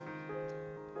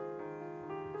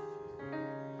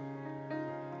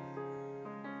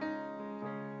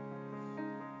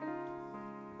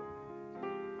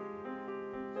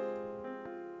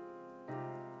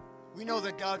We know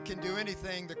that God can do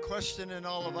anything. The question in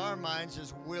all of our minds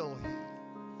is, will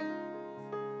He?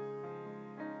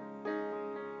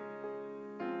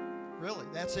 Really,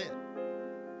 that's it.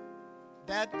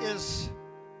 That is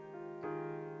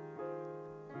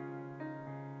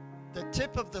the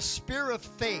tip of the spear of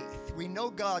faith. We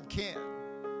know God can.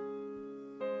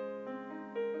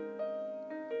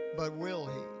 But will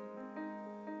He?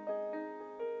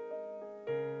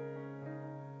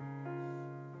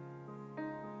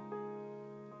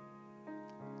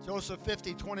 Joseph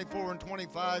 50, 24 and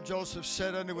 25, Joseph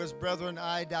said unto his brethren,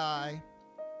 I die,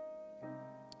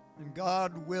 and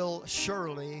God will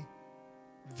surely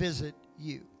visit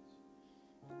you,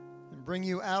 and bring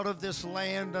you out of this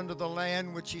land unto the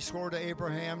land which he swore to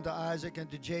Abraham, to Isaac,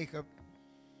 and to Jacob.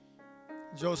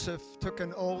 Joseph took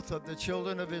an oath of the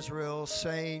children of Israel,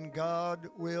 saying, God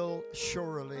will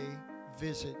surely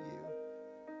visit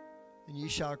you, and ye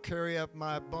shall carry up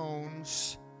my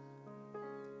bones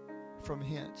from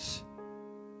hence.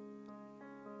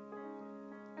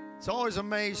 It's always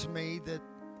amazed me that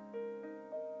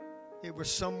it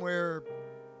was somewhere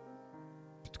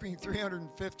between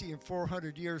 350 and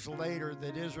 400 years later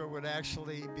that Israel would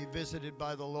actually be visited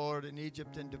by the Lord in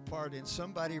Egypt and depart, and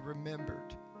somebody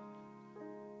remembered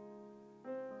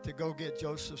to go get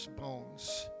Joseph's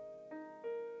bones.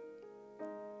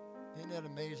 Isn't that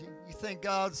amazing? You think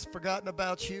God's forgotten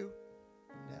about you?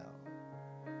 No.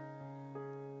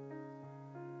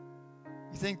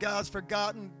 You think God's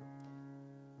forgotten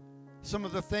some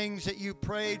of the things that you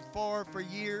prayed for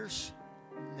years?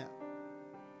 No.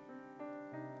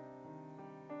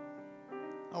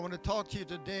 I want to talk to you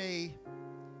today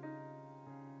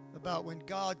about when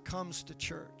God comes to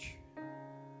church.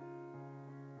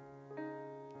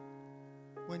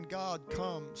 When God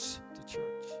comes to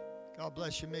church. God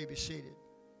bless you. You may be seated.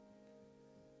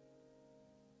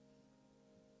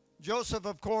 Joseph,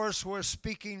 of course, was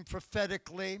speaking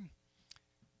prophetically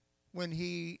when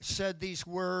he said these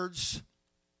words,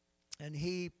 and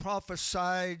he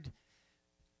prophesied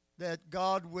that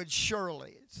God would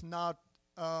surely, it's not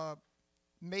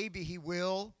maybe he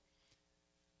will,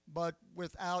 but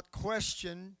without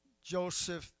question,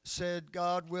 Joseph said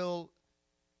God will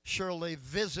surely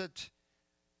visit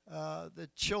the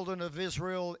children of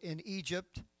Israel in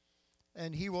Egypt,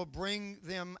 and he will bring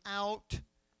them out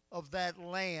of that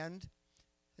land,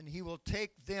 and he will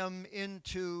take them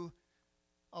into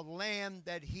a land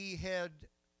that he had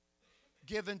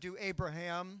given to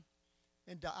Abraham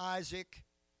and to Isaac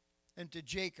and to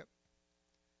Jacob.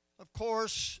 Of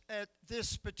course, at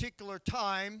this particular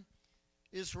time,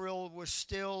 Israel was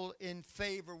still in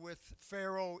favor with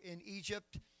Pharaoh in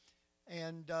Egypt,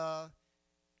 and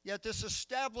yet this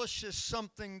establishes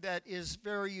something that is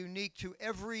very unique to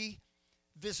every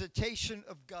visitation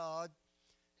of God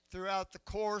throughout the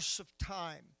course of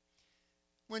time.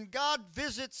 When God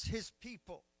visits his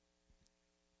people,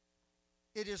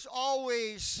 it is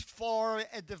always for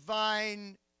a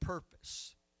divine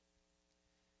purpose.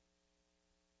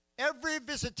 Every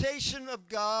visitation of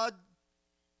God,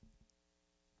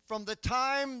 from the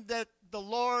time that the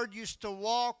Lord used to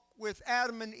walk with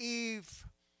Adam and Eve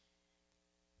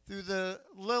through the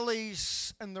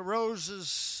lilies and the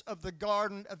roses of the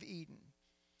Garden of Eden,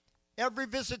 every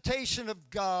visitation of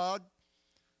God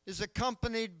is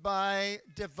accompanied by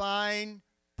divine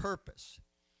purpose.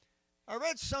 I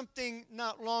read something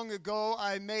not long ago.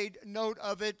 I made note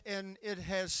of it, and it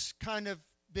has kind of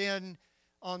been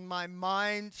on my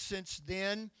mind since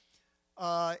then.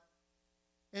 And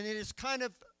it is kind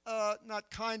of,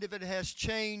 it has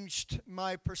changed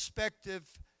my perspective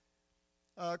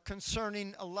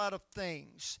concerning a lot of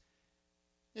things.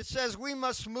 It says we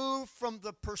must move from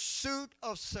the pursuit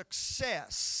of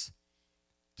success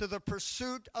to the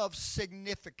pursuit of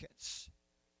significance.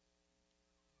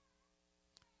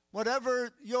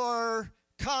 Whatever your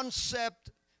concept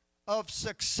of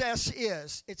success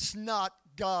is, it's not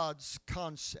God's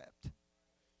concept.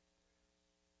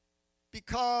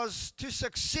 Because to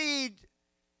succeed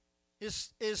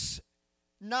is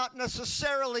not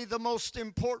necessarily the most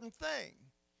important thing,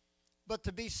 but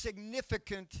to be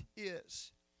significant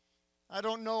is. I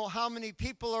don't know how many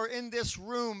people are in this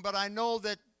room, but I know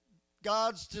that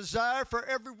God's desire for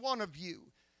every one of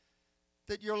you,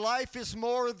 that your life is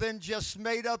more than just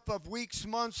made up of weeks,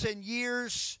 months, and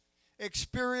years,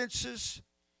 experiences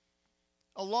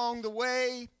along the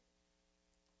way,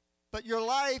 but your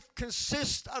life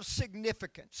consists of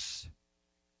significance.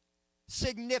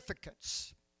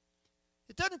 Significance.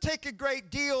 It doesn't take a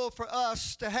great deal for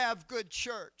us to have good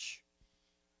church.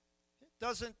 It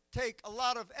doesn't take a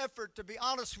lot of effort, to be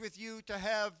honest with you, to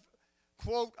have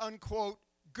quote unquote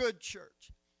good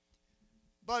church.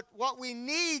 But what we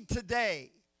need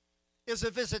today is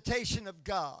a visitation of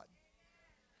God.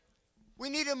 We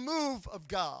need a move of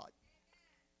God.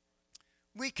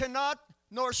 We cannot,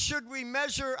 nor should we,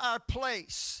 measure our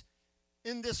place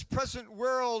in this present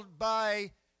world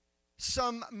by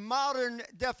some modern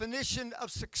definition of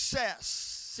success.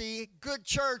 See, good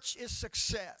church is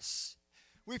success.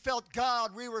 We felt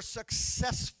God, we were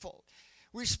successful.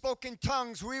 We spoke in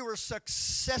tongues, we were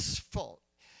successful.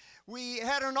 We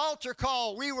had an altar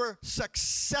call, we were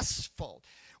successful.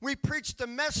 We preached a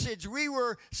message, we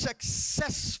were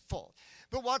successful.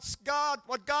 But what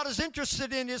God is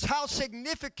interested in is how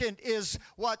significant is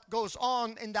what goes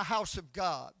on in the house of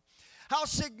God. How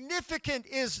significant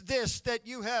is this that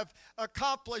you have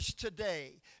accomplished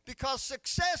today? Because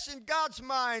success in God's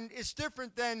mind is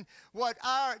different than what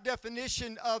our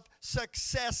definition of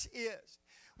success is.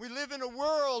 We live in a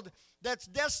world that's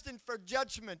destined for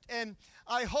judgment, and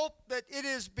I hope that it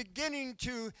is beginning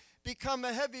to become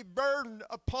a heavy burden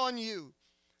upon you.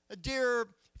 A dear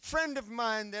friend of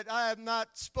mine that I have not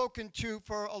spoken to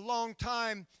for a long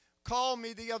time called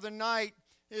me the other night.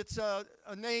 It's a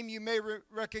name you may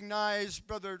recognize,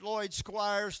 Brother Lloyd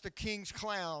Squires, the King's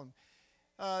Clown.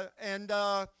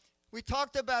 We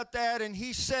talked about that, and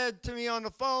he said to me on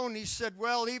the phone, he said,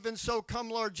 well, even so, come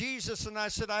Lord Jesus. And I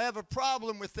said, I have a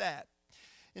problem with that.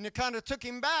 And it kind of took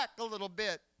him back a little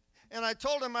bit. And I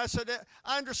told him, I said,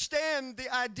 I understand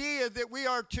the idea that we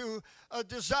are to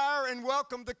desire and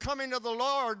welcome the coming of the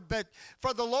Lord, but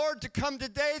for the Lord to come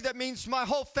today, that means my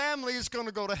whole family is going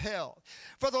to go to hell.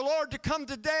 For the Lord to come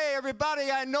today,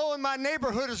 everybody I know in my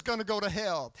neighborhood is going to go to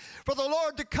hell. For the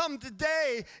Lord to come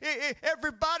today,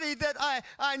 everybody that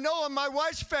I know in my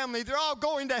wife's family, they're all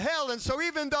going to hell. And so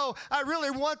even though I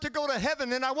really want to go to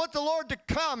heaven and I want the Lord to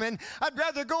come, and I'd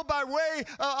rather go by way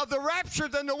of the rapture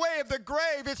than the way of the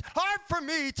grave, it's hard for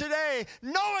me today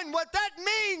knowing what that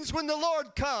means when the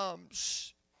Lord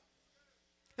comes.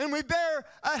 And we bear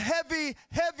a heavy,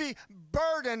 heavy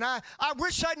burden. I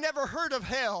wish I'd never heard of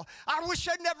hell. I wish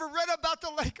I'd never read about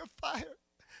the lake of fire.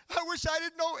 I wish I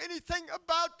didn't know anything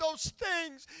about those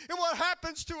things and what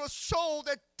happens to a soul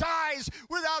that dies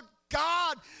without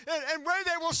God and where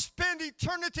they will spend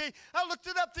eternity. I looked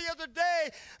it up the other day.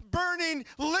 Burning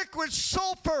liquid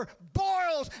sulfur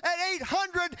boils at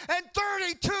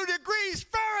 832 degrees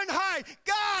Fahrenheit.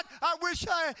 God, I wish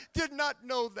I did not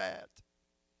know that.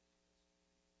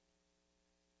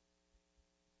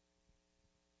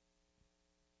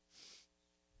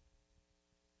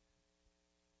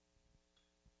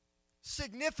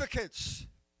 Significance.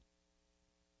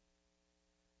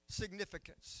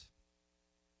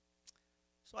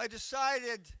 So I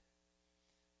decided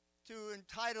to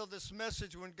entitle this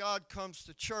message, When God Comes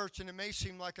to Church, and it may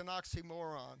seem like an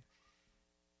oxymoron.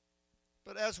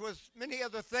 But as with many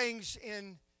other things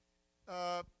in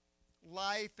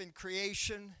life and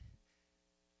creation,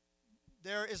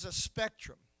 there is a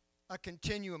spectrum, a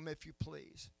continuum, if you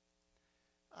please.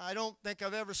 I don't think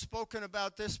I've ever spoken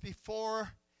about this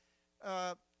before.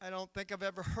 I don't think I've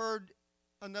ever heard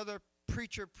another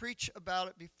preacher preach about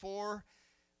it before,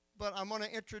 but I'm going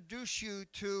to introduce you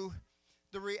to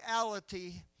the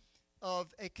reality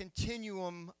of a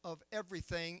continuum of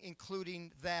everything,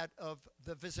 including that of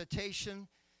the visitation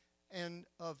and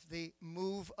of the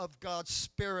move of God's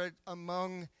Spirit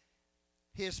among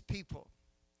His people.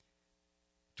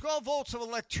 12 volts of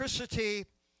electricity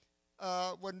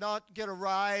would not get a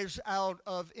rise out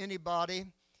of anybody.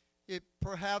 It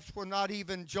perhaps will not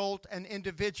even jolt an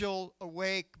individual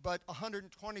awake, but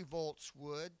 120 volts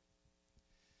would.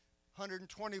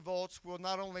 120 volts will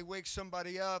not only wake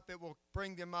somebody up, it will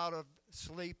bring them out of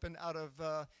sleep and out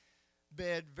of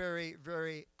bed very,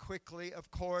 very quickly. Of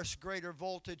course, greater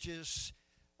voltages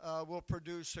will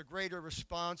produce a greater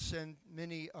response, and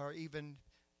many are even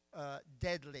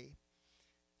deadly.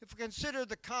 If we consider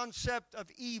the concept of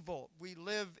evil, we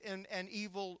live in an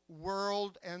evil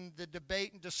world, and the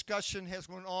debate and discussion has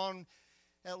gone on,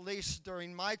 at least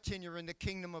during my tenure in the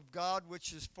kingdom of God,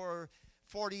 which is for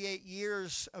 48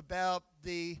 years, about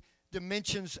the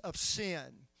dimensions of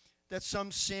sin, that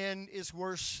some sin is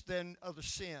worse than other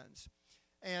sins.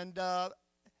 And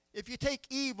if you take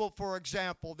evil, for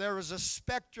example, there is a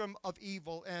spectrum of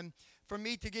evil. And for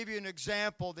me to give you an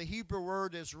example, the Hebrew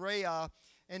word is reah,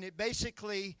 and it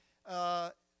basically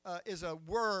is a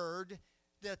word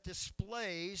that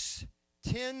displays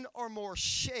 10 or more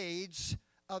shades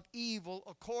of evil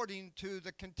according to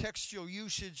the contextual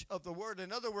usage of the word.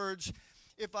 In other words,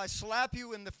 if I slap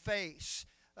you in the face,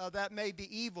 that may be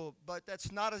evil, but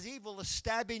that's not as evil as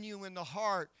stabbing you in the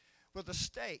heart with a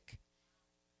stake.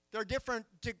 There are different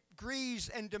degrees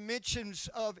and dimensions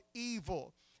of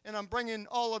evil. And I'm bringing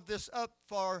all of this up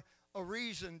for a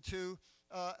reason, to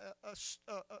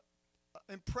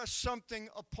impress something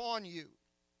upon you.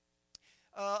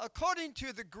 According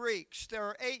to the Greeks, there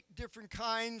are 8 different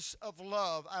kinds of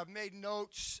love. I've made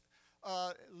notes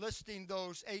listing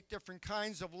those 8 different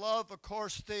kinds of love. Of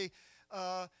course, the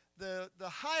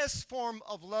highest form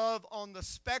of love on the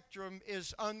spectrum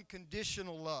is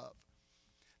unconditional love.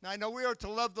 Now, I know we are to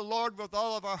love the Lord with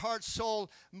all of our heart,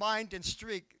 soul, mind, and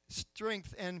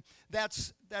strength, and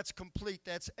that's complete.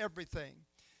 That's everything.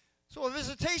 So a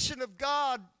visitation of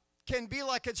God can be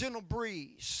like a gentle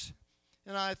breeze.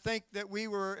 And I think that we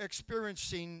were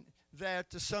experiencing that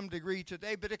to some degree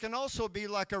today, but it can also be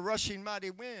like a rushing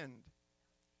mighty wind.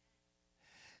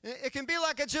 It can be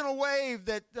like a gentle wave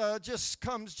that just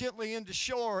comes gently into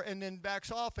shore and then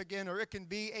backs off again, or it can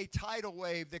be a tidal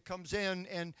wave that comes in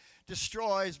and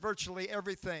destroys virtually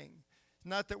everything.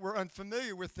 Not that we're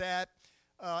unfamiliar with that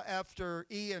after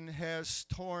Ian has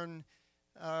torn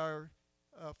our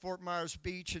Fort Myers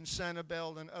Beach and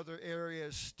Sanibel and other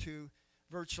areas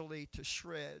virtually to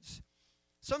shreds.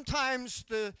 Sometimes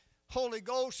the Holy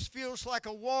Ghost feels like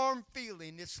a warm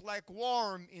feeling. It's like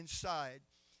warm inside.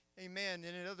 Amen.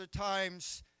 And at other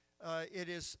times, it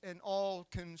is an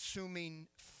all-consuming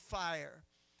fire.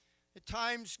 At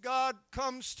times, God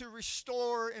comes to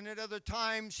restore, and at other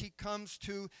times, He comes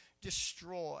to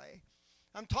destroy.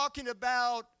 I'm talking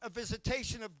about a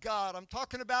visitation of God. I'm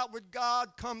talking about when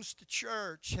God comes to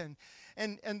church,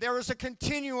 and there is a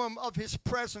continuum of His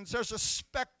presence. There's a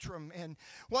spectrum. And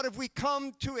what have we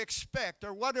come to expect,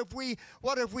 or what have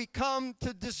we come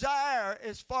to desire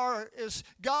as far as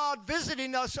God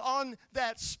visiting us on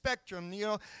that spectrum? You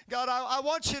know, God, I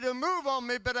want you to move on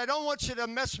me, but I don't want you to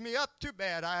mess me up too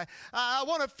bad. I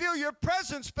want to feel your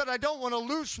presence, but I don't want to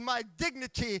lose my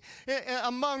dignity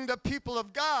among the people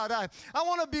of God. I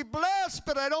want to be blessed,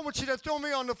 but I don't want you to throw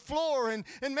me on the floor and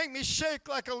make me shake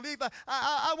like a leaf.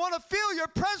 I want to feel your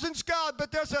presence, God,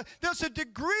 but there's a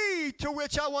degree to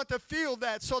which I want to feel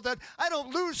that, so that I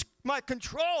don't lose my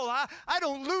control. I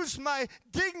don't lose my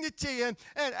dignity, and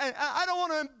I don't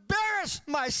want to embarrass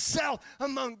myself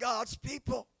among God's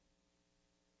people.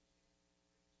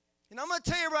 And I'm going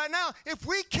to tell you right now, if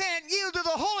we can't yield to the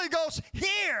Holy Ghost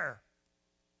here,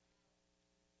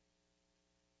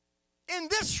 in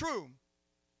this room,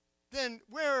 then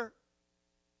where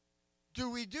do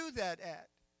we do that at?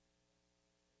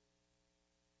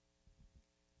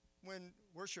 When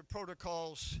worship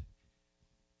protocols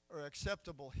are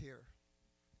acceptable here.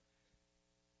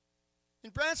 In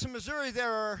Branson, Missouri,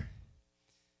 there are,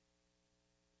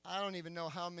 I don't even know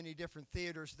how many different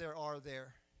theaters there are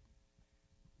there.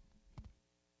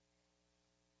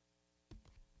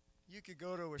 You could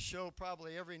go to a show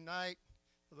probably every night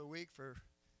of the week for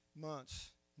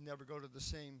months, never go to the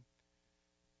same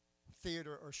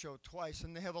theater or show twice.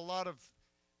 And they have a lot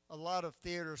of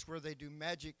theaters where they do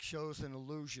magic shows and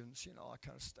illusions, you know, all that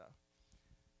kind of stuff.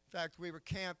 In fact, we were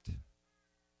camped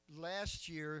last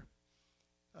year,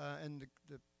 and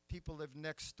the people lived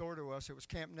next door to us. It was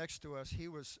camped next to us. He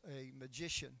was a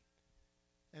magician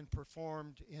and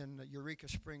performed in Eureka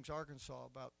Springs, Arkansas,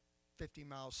 about 50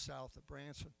 miles south of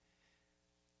Branson.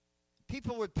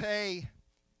 People would pay,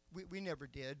 we never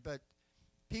did, but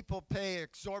people pay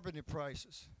exorbitant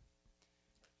prices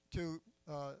to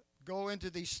go into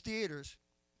these theaters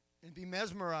and be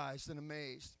mesmerized and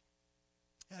amazed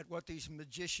at what these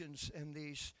magicians and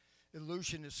these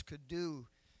illusionists could do,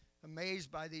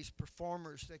 amazed by these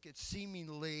performers that could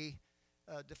seemingly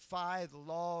defy the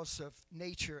laws of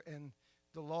nature and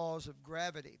the laws of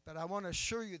gravity. But I want to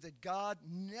assure you that God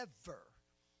never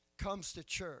comes to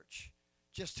church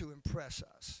just to impress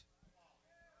us.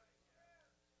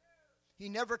 He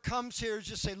never comes here to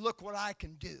just say, look what I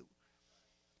can do.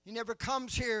 He never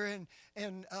comes here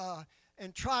and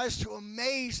tries to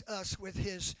amaze us with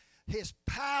his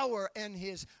power and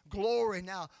his glory.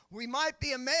 Now, we might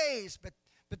be amazed,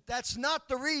 but that's not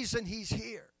the reason he's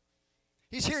here.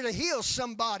 He's here to heal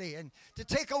somebody and to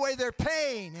take away their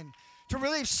pain and to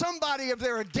relieve somebody of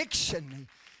their addiction.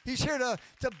 He's here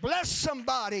to bless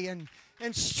somebody and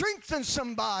strengthen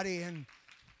somebody, and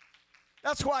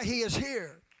that's why he is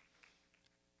here.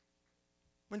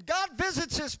 When God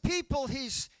visits his people,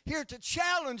 he's here to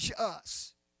challenge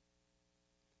us.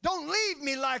 Don't leave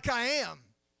me like I am.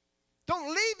 Don't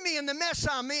leave me in the mess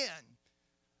I'm in.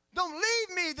 Don't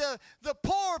leave me the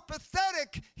poor,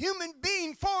 pathetic human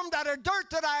being formed out of dirt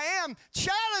that I am.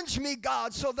 Challenge me,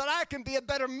 God, so that I can be a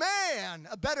better man,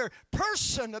 a better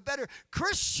person, a better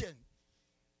Christian.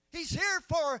 He's here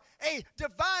for a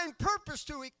divine purpose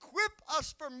to equip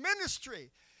us for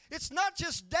ministry. It's not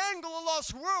just dangle a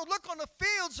lost world. Look on the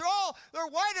fields. They're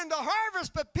white in the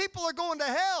harvest, but people are going to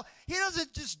hell. He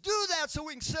doesn't just do that so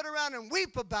we can sit around and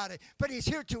weep about it, but he's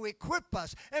here to equip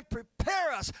us and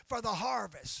prepare us for the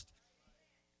harvest.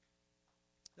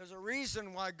 There's a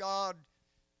reason why God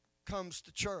comes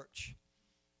to church.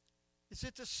 Is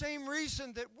it the same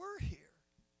reason that we're here?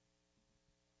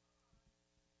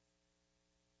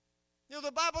 You know,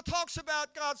 the Bible talks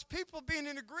about God's people being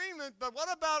in agreement, but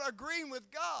what about agreeing with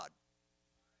God?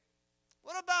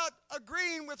 What about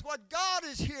agreeing with what God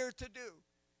is here to do?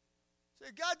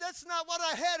 Say, God, that's not what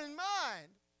I had in mind.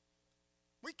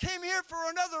 We came here for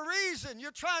another reason.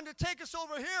 You're trying to take us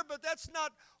over here, but that's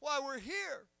not why we're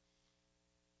here.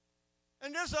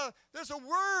 And there's a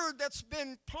word that's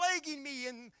been plaguing me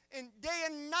in day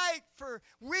and night for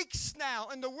weeks now,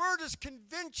 and the word is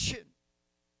convention.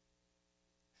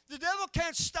 The devil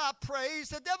can't stop praise.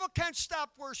 The devil can't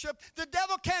stop worship. The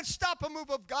devil can't stop a move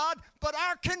of God, but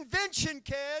our convention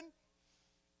can.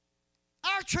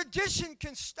 Our tradition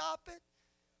can stop it.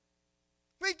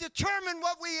 We determine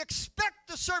what we expect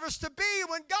the service to be.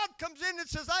 When God comes in and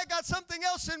says, I got something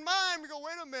else in mind, we go,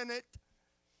 wait a minute.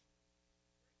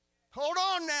 Hold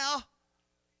on now.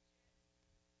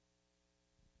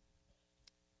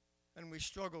 And we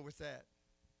struggle with that.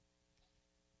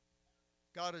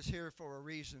 God is here for a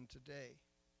reason today.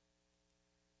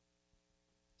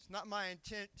 It's not my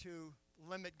intent to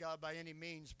limit God by any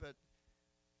means, but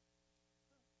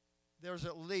there's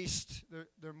at least,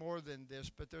 there are more than this,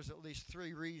 but there's at least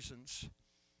 3 reasons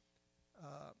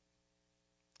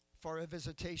for a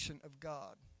visitation of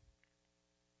God.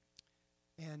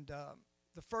 And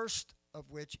the first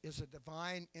of which is a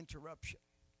divine interruption.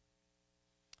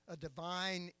 A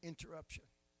divine interruption.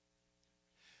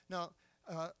 Now,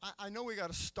 I know we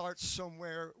got to start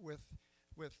somewhere with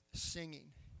singing.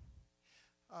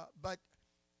 But,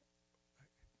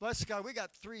 bless God, we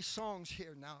got 3 songs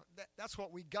here now. That's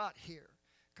what we got here.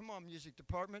 Come on, music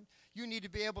department. You need to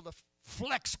be able to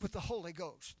flex with the Holy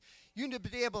Ghost. You need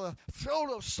to be able to throw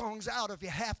those songs out if you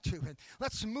have to. And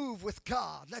let's move with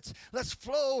God. Let's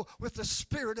flow with the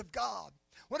Spirit of God.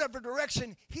 Whatever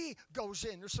direction He goes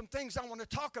in. There's some things I want to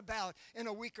talk about in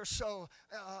a week or so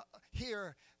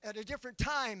here at a different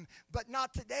time, but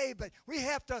not today. But we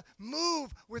have to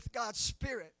move with God's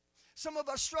Spirit. Some of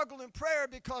us struggle in prayer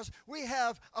because we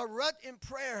have a rut in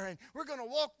prayer, and we're going to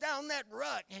walk down that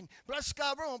rut, and bless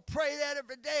God, we're going to pray that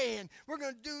every day, and we're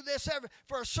going to do this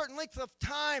for a certain length of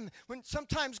time, when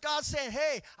sometimes God's saying,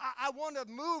 hey, I want to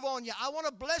move on you. I want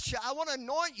to bless you. I want to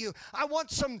anoint you. I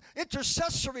want some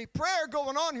intercessory prayer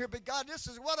going on here, but God, this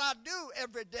is what I do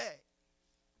every day.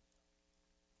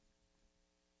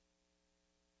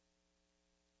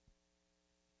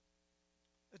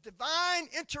 Divine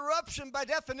interruption, by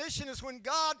definition, is when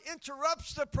God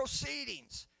interrupts the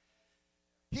proceedings.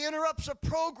 He interrupts a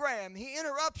program. He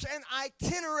interrupts an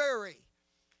itinerary.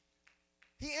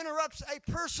 He interrupts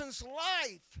a person's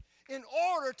life in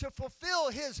order to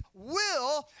fulfill His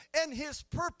will and His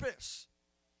purpose.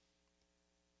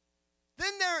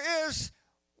 Then there is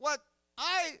what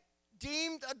I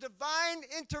deemed a divine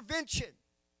intervention.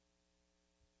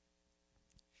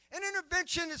 An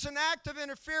intervention is an act of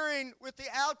interfering with the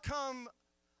outcome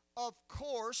of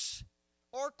course,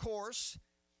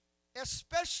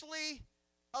 especially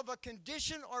of a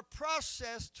condition or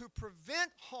process to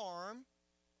prevent harm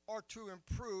or to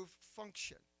improve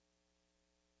function.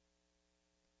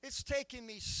 It's taken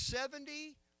me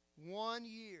 71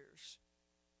 years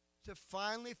to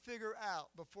finally figure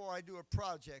out, before I do a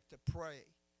project, to pray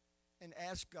and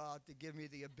ask God to give me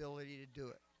the ability to do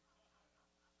it.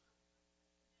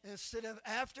 Instead of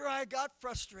after I got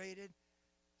frustrated,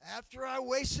 after I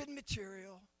wasted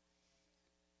material,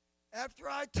 after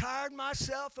I tired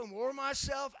myself and wore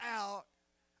myself out,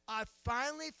 I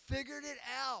finally figured it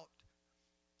out.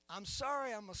 I'm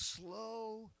sorry, I'm a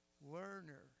slow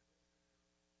learner.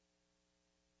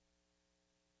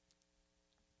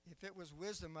 If it was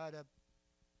wisdom, I'd have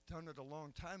done it a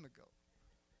long time ago.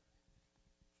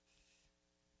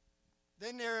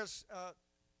 Then there's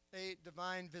a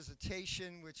divine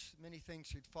visitation, which many things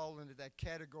should fall into that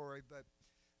category, but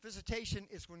visitation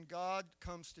is when God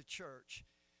comes to church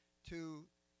to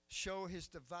show His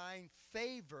divine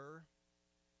favor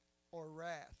or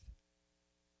wrath.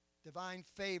 Divine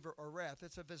favor or wrath.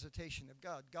 It's a visitation of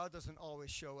God. God doesn't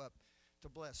always show up to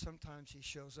bless. Sometimes He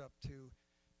shows up to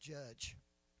judge.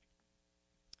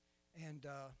 And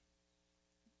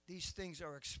these things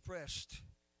are expressed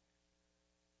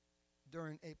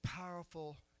during a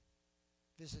powerful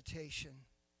visitation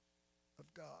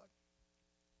of God.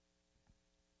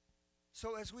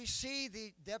 So as we see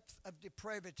the depth of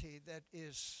depravity that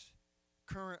is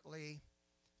currently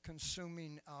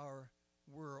consuming our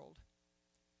world.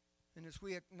 And as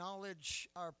we acknowledge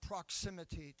our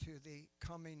proximity to the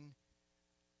coming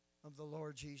of the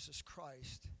Lord Jesus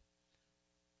Christ,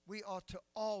 we ought to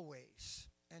always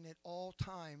and at all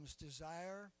times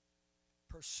desire,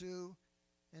 pursue,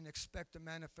 and expect a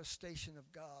manifestation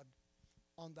of God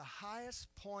on the highest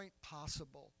point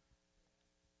possible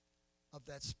of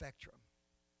that spectrum.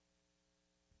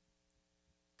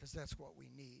 Because that's what we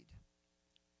need.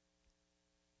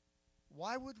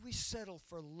 Why would we settle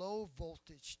for low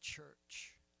voltage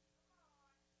church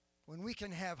when we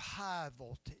can have high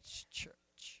voltage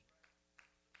church?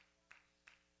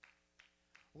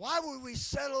 Why would we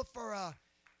settle for a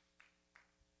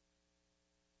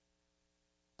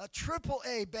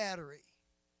AAA battery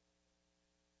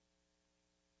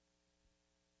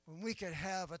when we could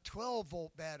have a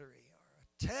 12-volt battery or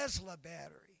a Tesla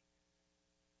battery?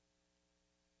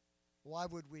 Why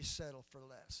would we settle for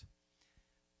less?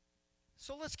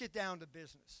 So let's get down to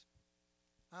business.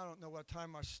 I don't know what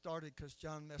time I started because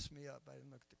John messed me up. I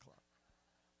didn't look at the clock.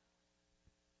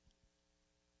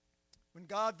 When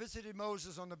God visited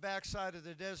Moses on the backside of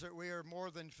the desert, we are more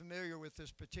than familiar with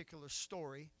this particular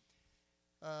story.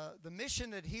 The mission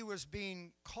that he was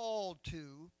being called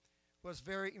to was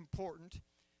very important,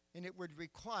 and it would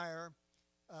require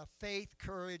faith,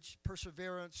 courage,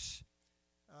 perseverance.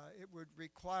 It would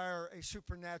require a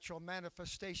supernatural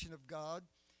manifestation of God.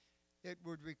 It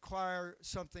would require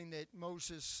something that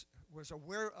Moses was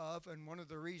aware of, and one of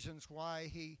the reasons why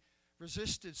he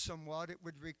resisted somewhat, it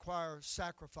would require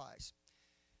sacrifice.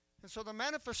 And so the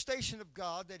manifestation of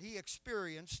God that he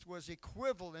experienced was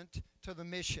equivalent to the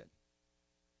mission.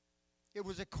 It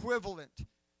was equivalent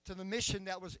to the mission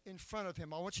that was in front of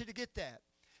him. I want you to get that,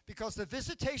 because the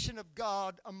visitation of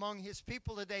God among his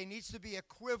people today needs to be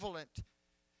equivalent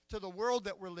to the world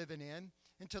that we're living in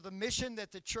and to the mission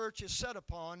that the church is set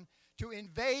upon to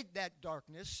invade that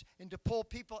darkness and to pull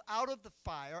people out of the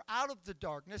fire, out of the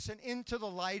darkness, and into the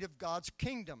light of God's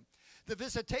kingdom. The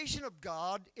visitation of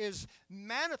God is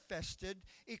manifested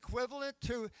equivalent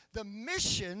to the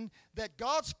mission that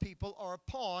God's people are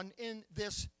upon in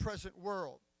this present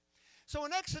world. So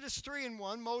in Exodus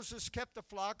 3:1, Moses kept the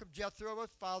flock of Jethro, his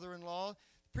father-in-law,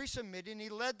 priest of Midian. He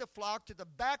led the flock to the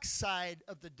backside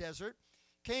of the desert,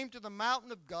 came to the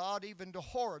mountain of God, even to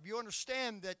Horeb. You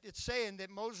understand that it's saying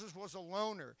that Moses was a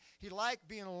loner. He liked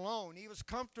being alone. He was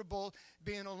comfortable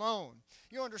being alone.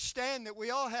 You understand that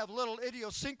we all have little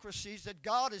idiosyncrasies that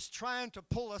God is trying to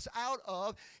pull us out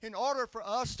of in order for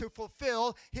us to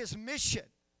fulfill his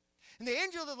mission. And the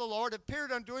angel of the Lord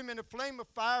appeared unto him in a flame of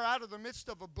fire out of the midst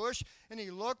of a bush, and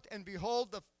he looked, and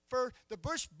behold, the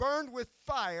bush burned with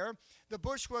fire. The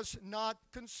bush was not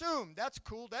consumed. That's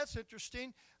cool. That's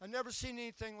interesting. I've never seen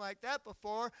anything like that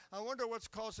before. I wonder what's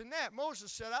causing that.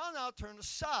 Moses said, I'll now turn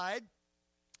aside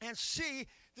and see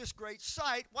this great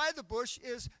sight, why the bush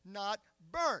is not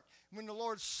burnt. When the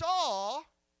Lord saw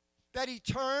that he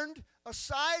turned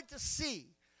aside to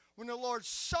see, when the Lord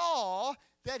saw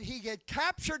that he had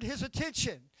captured his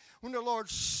attention, when the Lord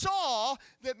saw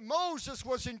that Moses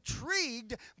was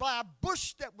intrigued by a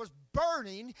bush that was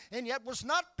burning and yet was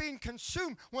not being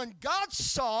consumed, when God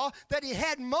saw that he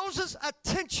had Moses'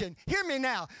 attention, hear me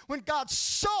now, when God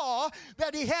saw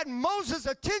that he had Moses'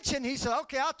 attention, he said,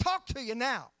 okay, I'll talk to you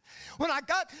now. When I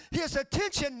got his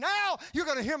attention, now you're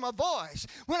going to hear my voice.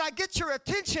 When I get your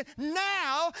attention,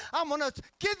 now I'm going to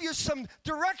give you some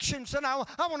directions, and I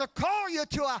want to call you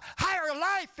to a higher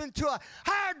life and to a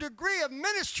higher degree of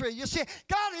ministry. You see,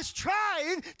 God is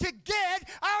trying to get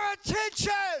our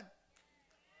attention.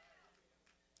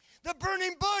 The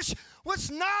burning bush was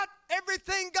not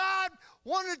everything God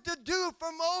wanted to do for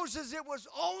Moses. It was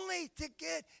only to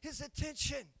get his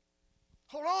attention.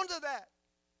 Hold on to that.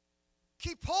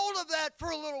 Keep hold of that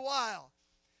for a little while,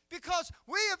 because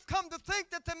we have come to think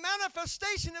that the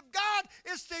manifestation of God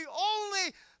is the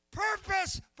only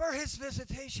purpose for his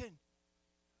visitation.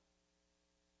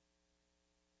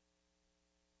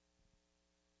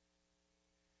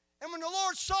 And when the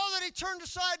Lord saw that he turned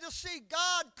aside to see,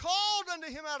 God called unto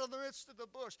him out of the midst of the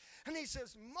bush. And he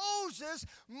says, Moses,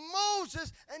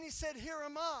 Moses. And he said, here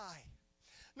am I.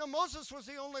 Now, Moses was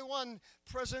the only one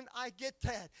present. I get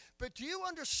that. But do you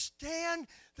understand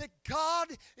that God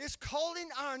is calling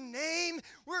our name?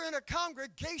 We're in a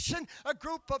congregation, a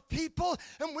group of people,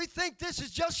 and we think this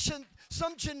is just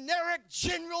some generic,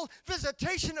 general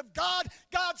visitation of God.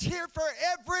 God's here for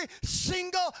every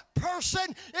single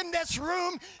person in this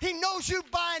room. He knows you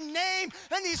by name,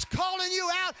 and he's calling you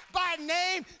out by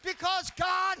name because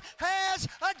God has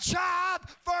a job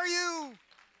for you.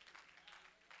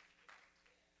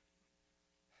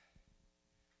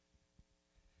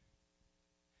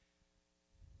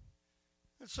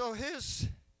 And so his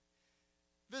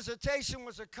visitation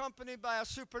was accompanied by a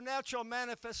supernatural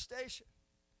manifestation.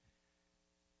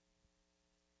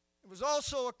 It was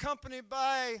also accompanied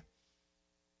by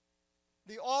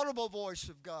the audible voice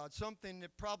of God, something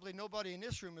that probably nobody in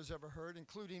this room has ever heard,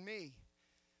 including me.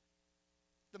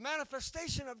 The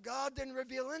manifestation of God didn't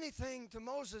reveal anything to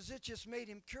Moses. It just made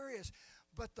him curious.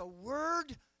 But the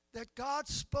word that God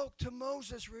spoke to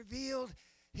Moses revealed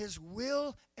his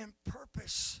will and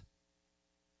purpose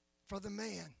for the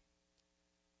man.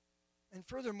 And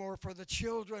furthermore, for the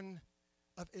children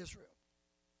of Israel.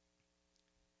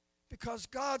 Because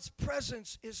God's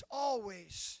presence is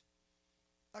always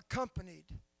accompanied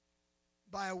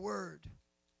by a word.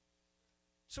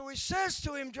 So he says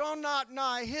to him, draw not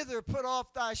nigh hither, put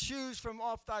off thy shoes from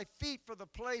off thy feet, for the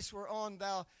place whereon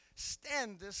thou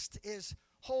standest is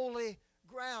holy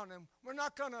ground. And we're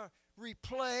not going to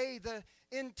replay the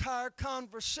entire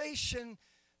conversation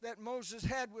that Moses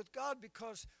had with God,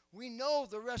 because we know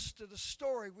the rest of the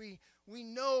story. We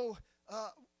know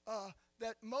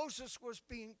that Moses was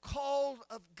being called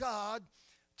of God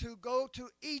to go to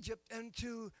Egypt and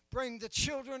to bring the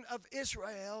children of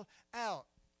Israel out.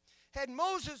 Had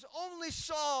Moses only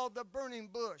saw the burning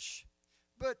bush,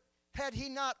 but had he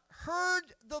not heard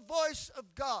the voice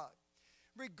of God,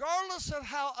 regardless of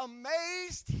how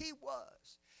amazed he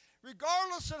was,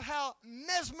 regardless of how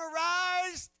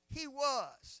mesmerized he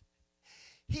was,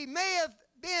 he may have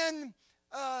been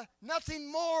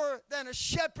nothing more than a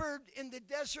shepherd in the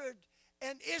desert,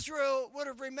 and Israel would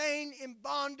have remained in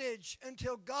bondage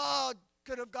until God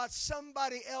could have got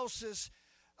somebody else's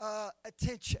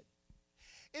attention.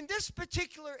 In this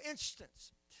particular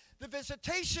instance, the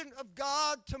visitation of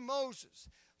God to Moses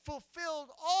fulfilled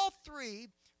all three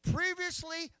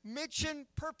previously mentioned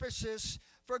purposes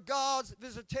for God's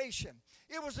visitation.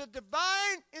 It was a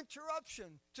divine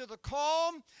interruption to the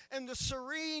calm and the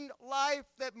serene life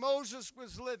that Moses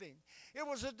was living. It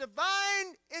was a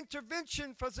divine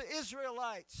intervention for the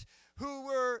Israelites who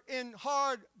were in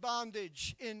hard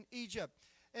bondage in Egypt.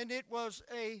 And it was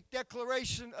a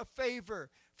declaration of favor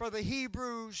for the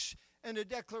Hebrews and a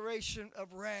declaration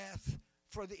of wrath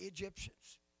for the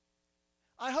Egyptians.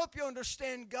 I hope you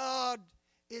understand God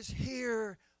is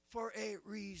here for a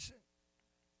reason.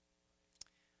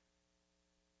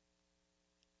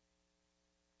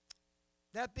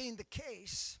 That being the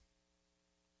case,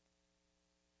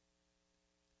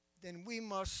 then we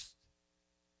must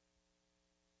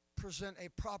present a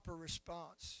proper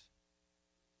response.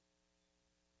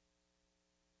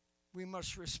 We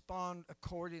must respond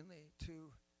accordingly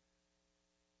to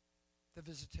the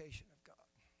visitation of God.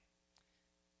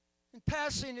 In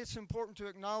passing, it's important to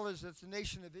acknowledge that the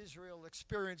nation of Israel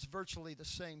experienced virtually the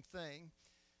same thing.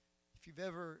 If you've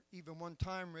ever, even one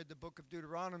time, read the book of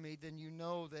Deuteronomy, then you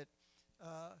know that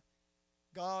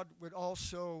God would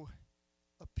also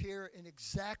appear in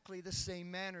exactly the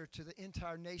same manner to the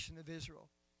entire nation of Israel.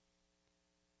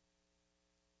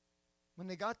 When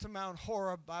they got to Mount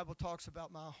Horeb, the Bible talks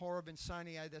about Mount Horeb and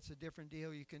Sinai. That's a different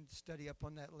deal. You can study up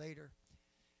on that later.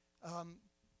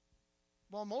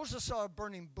 While Moses saw a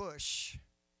burning bush,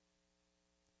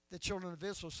 the children of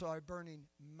Israel saw a burning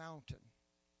mountain.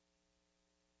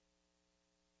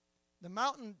 The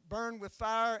mountain burned with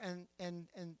fire, and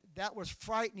that was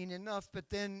frightening enough,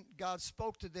 but then God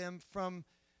spoke to them from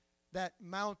that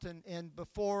mountain, and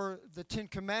before the Ten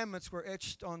Commandments were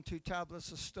etched onto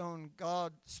tablets of stone,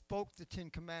 God spoke the Ten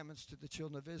Commandments to the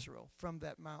children of Israel from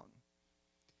that mountain.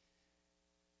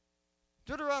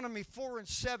 Deuteronomy 4 and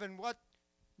 7, what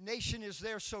nation is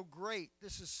there so great?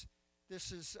 This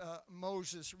is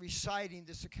Moses reciting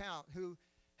this account, who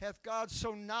hath God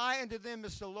so nigh unto them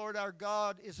as the Lord our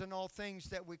God is in all things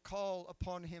that we call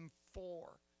upon him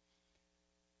for.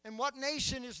 And what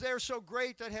nation is there so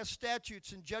great that has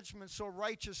statutes and judgments so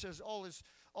righteous as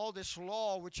all this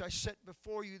law which I set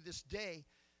before you this day?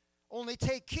 Only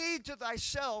take heed to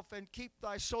thyself and keep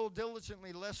thy soul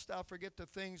diligently, lest thou forget the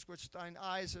things which thine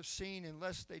eyes have seen, and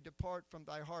lest they depart from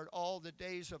thy heart all the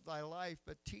days of thy life,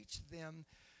 but teach them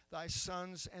thy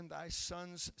sons and thy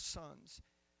sons' sons.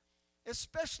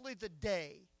 Especially the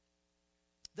day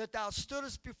that thou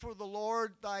stoodest before the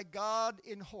Lord thy God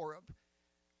in Horeb,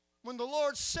 when the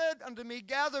Lord said unto me,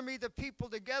 gather me the people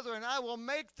together, and I will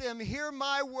make them hear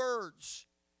my words,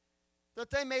 that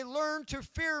they may learn to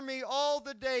fear me all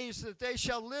the days that they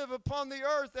shall live upon the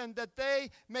earth, and that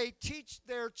they may teach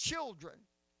their children.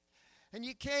 And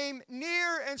ye came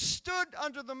near and stood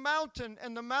under the mountain,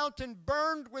 and the mountain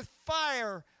burned with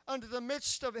fire under the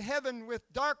midst of heaven,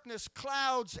 with darkness,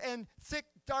 clouds, and thick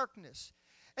darkness.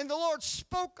 And the Lord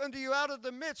spoke unto you out of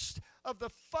the midst of the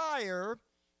fire.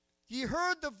 Ye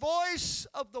heard the voice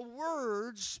of the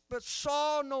words, but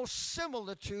saw no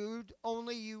similitude,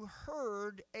 only you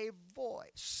heard a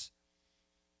voice.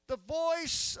 The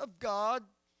voice of God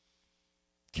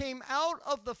came out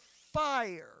of the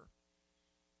fire,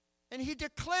 and he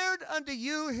declared unto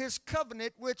you his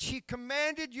covenant, which he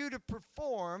commanded you to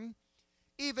perform,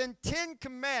 even 10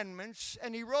 commandments,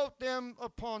 and he wrote them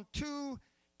upon 2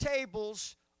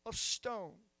 tables of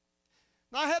stone.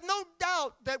 Now, I have no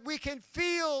doubt that we can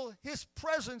feel his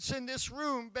presence in this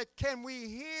room, but can we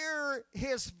hear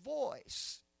his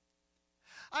voice?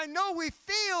 I know we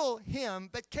feel him,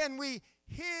 but can we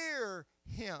hear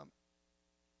him?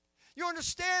 You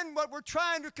understand what we're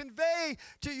trying to convey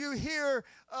to you here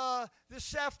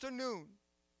this afternoon?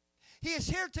 He is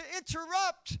here to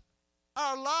interrupt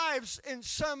our lives in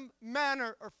some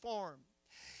manner or form.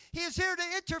 He is here to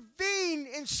intervene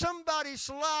in somebody's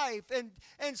life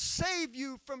and save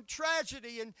you from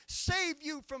tragedy and save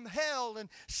you from hell and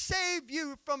save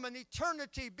you from an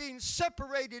eternity being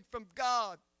separated from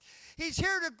God. He's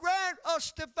here to grant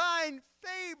us divine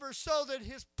favor so that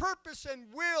his purpose and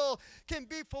will can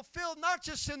be fulfilled not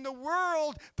just in the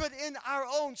world, but in our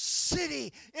own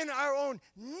city, in our own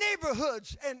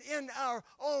neighborhoods, and in our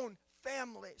own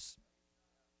families.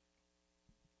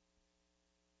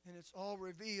 And it's all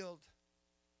revealed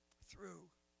through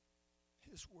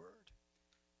his word.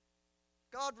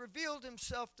 God revealed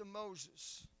himself to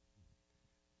Moses,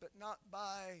 but not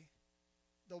by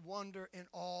the wonder and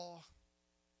awe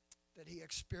that he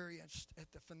experienced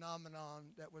at the phenomenon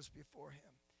that was before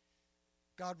him.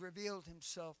 God revealed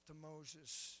himself to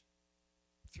Moses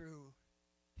through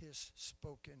his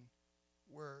spoken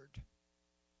word.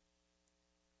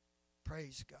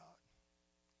 Praise God.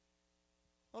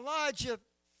 Elijah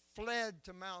fled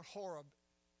to Mount Horeb.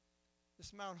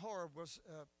 This Mount Horeb was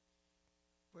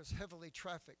heavily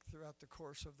trafficked throughout the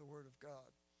course of the Word of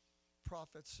God.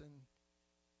 Prophets and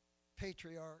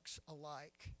patriarchs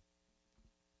alike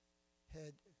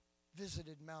had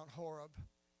visited Mount Horeb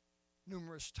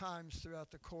numerous times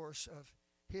throughout the course of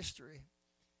history.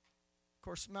 Of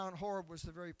course, Mount Horeb was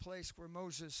the very place where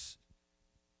Moses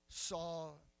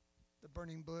saw the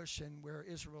burning bush and where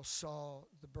Israel saw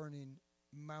the burning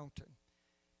mountain.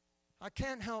 I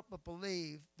can't help but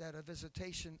believe that a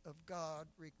visitation of God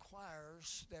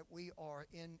requires that we are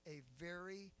in a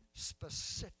very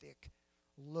specific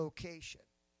location.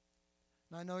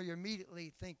 And I know you're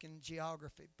immediately thinking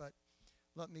geography, but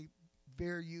let me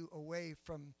veer you away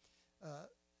from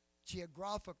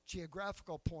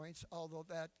geographical points, although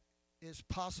that is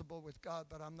possible with God,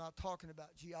 but I'm not talking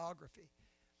about geography.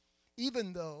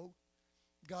 Even though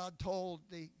God told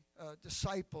the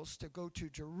disciples to go to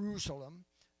Jerusalem,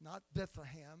 not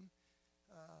Bethlehem,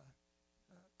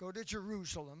 go to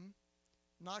Jerusalem,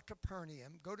 not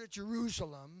Capernaum, go to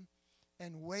Jerusalem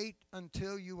and wait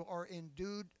until you are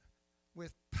endued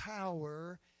with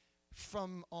power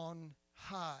from on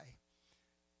high.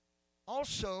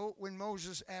 Also, when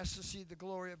Moses asked to see the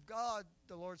glory of God,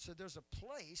 the Lord said, there's a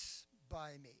place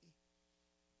by me.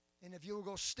 And if you will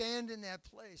go stand in that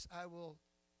place, I will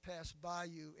pass by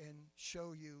you and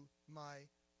show you my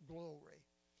glory.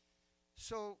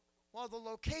 So, while the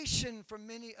location for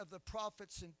many of the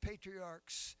prophets and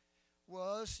patriarchs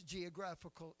was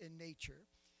geographical in nature,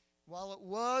 while it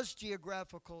was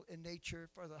geographical in nature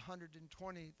for the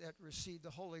 120 that received the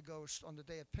Holy Ghost on the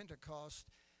day of Pentecost,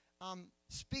 I'm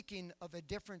speaking of a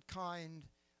different kind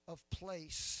of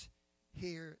place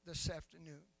here this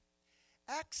afternoon.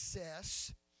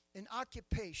 Access and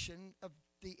occupation of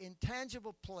the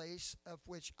intangible place of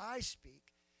which I speak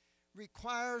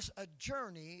requires a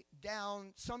journey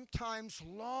down sometimes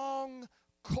long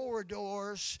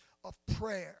corridors of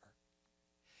prayer.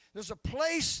 There's a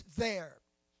place there,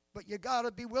 but you got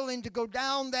to be willing to go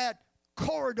down that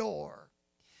corridor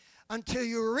until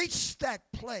you reach that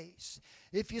place.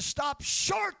 If you stop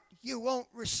short, you won't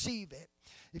receive it.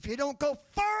 If you don't go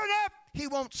far enough, he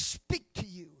won't speak to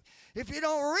you. If you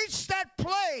don't reach that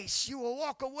place, you will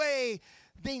walk away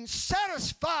being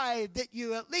satisfied that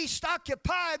you at least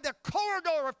occupied the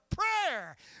corridor of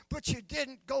prayer, but you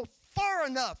didn't go far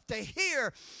enough to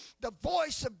hear the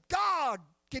voice of God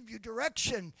give you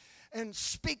direction and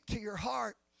speak to your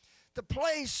heart. The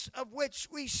place of which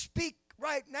we speak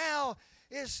right now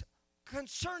is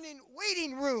concerning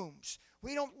waiting rooms.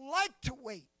 We don't like to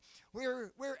wait.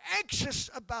 We're anxious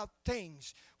about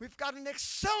things. We've got an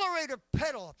accelerator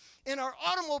pedal in our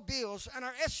automobiles and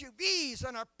our SUVs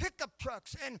and our pickup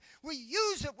trucks, and we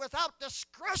use it without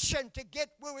discretion to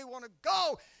get where we want to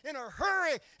go in a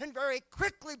hurry and very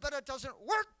quickly, but it doesn't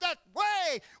work that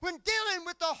way when dealing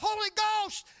with the Holy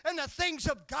Ghost and the things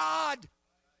of God.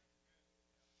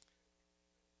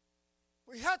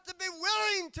 We have to be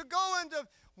willing to go into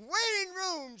waiting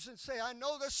rooms and say, I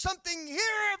know there's something here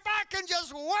if I can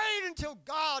just wait until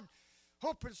God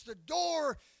opens the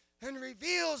door and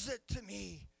reveals it to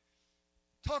me.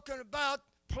 Talking about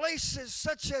places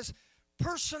such as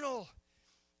personal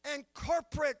and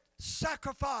corporate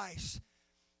sacrifice.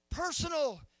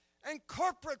 Personal and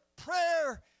corporate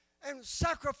prayer and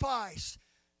sacrifice.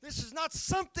 This is not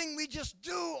something we just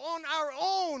do on our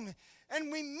own and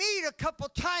we meet a couple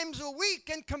times a week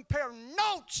and compare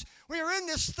notes. We are in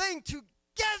this thing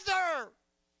together.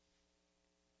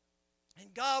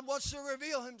 And God wants to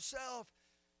reveal himself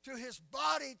to his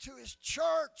body, to his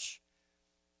church,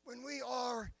 when we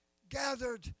are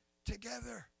gathered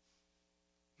together.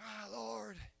 My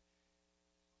Lord,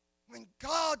 when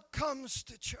God comes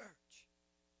to church,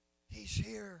 he's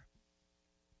here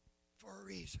for a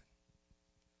reason.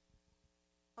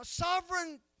 A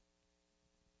sovereign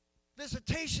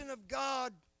visitation of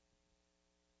God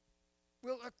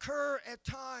will occur at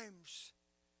times,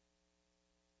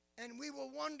 and we will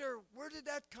wonder, where did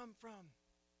that come from?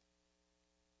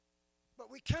 But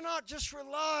we cannot just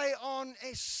rely on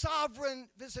a sovereign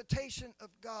visitation of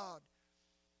God.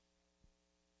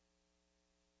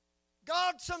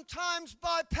 God sometimes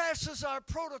bypasses our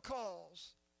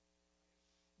protocols,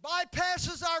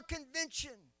 bypasses our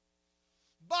convention,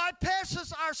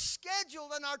 bypasses our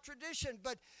schedule and our tradition.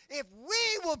 But if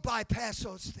we will bypass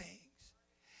those things,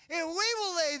 if we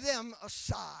will lay them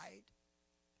aside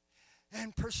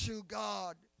and pursue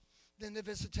God, then the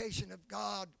visitation of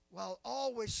God, while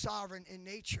always sovereign in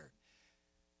nature,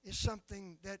 is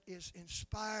something that is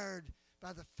inspired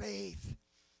by the faith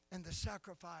and the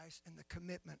sacrifice and the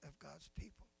commitment of God's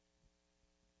people.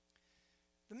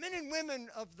 The men and women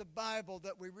of the Bible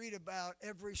that we read about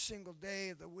every single day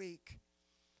of the week,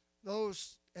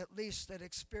 those at least that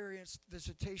experienced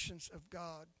visitations of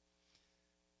God,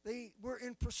 they were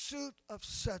in pursuit of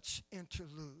such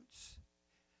interludes.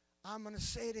 I'm going to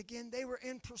say it again. They were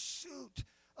in pursuit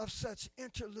of such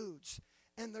interludes.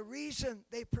 And the reason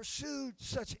they pursued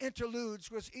such interludes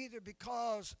was either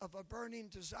because of a burning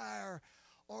desire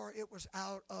or it was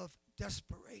out of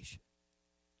desperation.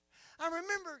 I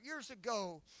remember years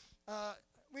ago,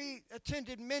 we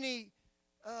attended many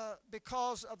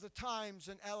because of the times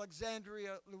in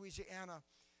Alexandria, Louisiana.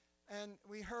 And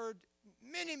we heard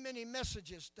many, many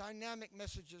messages, dynamic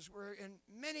messages. We're in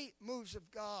many moves of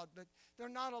God, but there are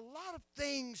not a lot of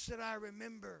things that I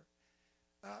remember.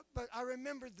 But I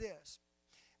remember this.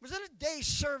 It was at a day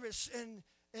service, and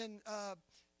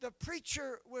the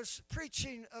preacher was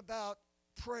preaching about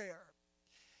prayer.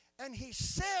 And he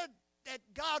said that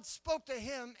God spoke to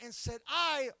him and said,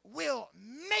 I will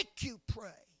make you pray.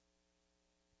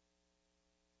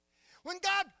 When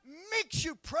God makes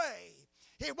you pray,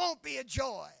 it won't be a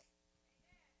joy.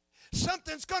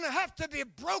 Something's going to have to be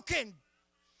broken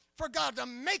for God to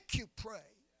make you pray.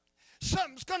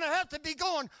 Something's going to have to be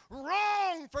going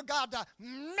wrong for God to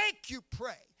make you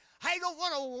pray. I don't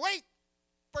want to wait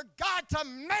for God to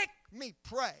make me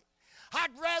pray.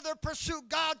 I'd rather pursue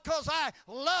God because I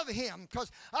love him,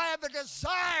 because I have a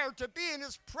desire to be in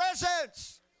his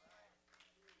presence.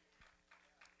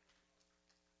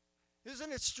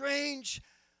 Isn't it strange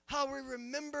how we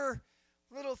remember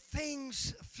little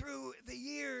things through the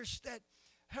years that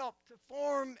help to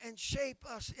form and shape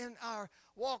us in our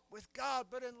walk with God?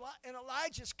 But in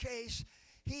Elijah's case,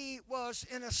 he was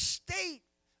in a state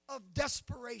of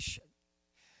desperation.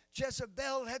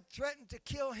 Jezebel had threatened to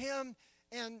kill him,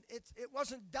 and it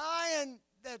wasn't dying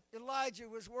that Elijah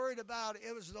was worried about.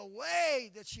 It was the way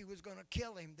that she was going to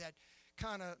kill him that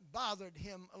kind of bothered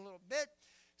him a little bit.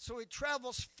 So he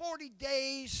travels 40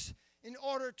 days in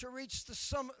order to reach the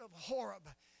summit of Horeb.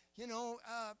 You know,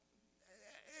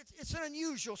 it's an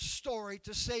unusual story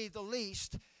to say the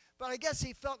least. But I guess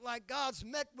he felt like God's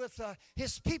met with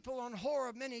his people on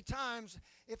Horeb many times.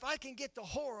 If I can get to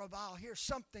Horeb, I'll hear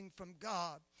something from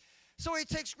God. So he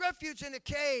takes refuge in a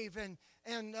cave, and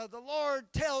the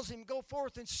Lord tells him, go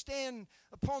forth and stand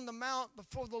upon the mount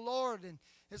before the Lord. And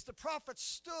as the prophet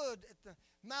stood at the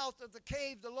mouth of the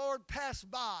cave, the Lord passed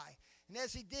by. And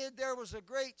as he did, there was a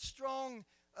great strong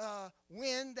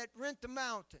wind that rent the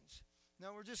mountains.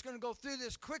 Now we're just going to go through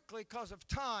this quickly because of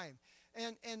time.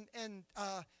 And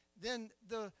then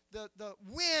the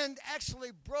wind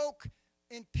actually broke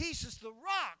in pieces the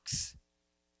rocks.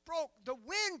 The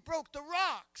wind broke the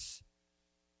rocks.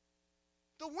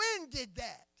 The wind did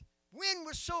that. wind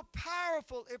was so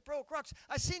powerful it broke rocks.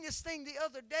 I seen this thing the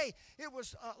other day. It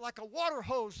was like a water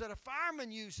hose that a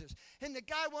fireman uses. And the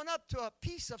guy went up to a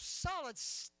piece of solid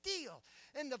steel.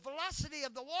 And the velocity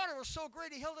of the water was so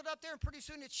great, he held it up there, and pretty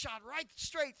soon it shot right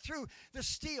straight through the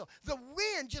steel. The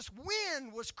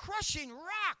wind was crushing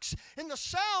rocks. And the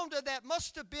sound of that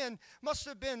must have been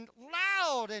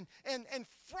loud and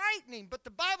frightening. But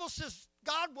the Bible says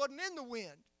God wasn't in the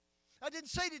wind. I didn't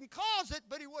say he didn't cause it,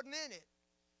 but he wasn't in it.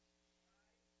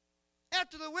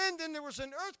 After the wind, then there was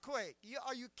an earthquake.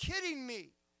 Are you kidding me?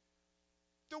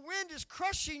 The wind is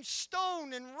crushing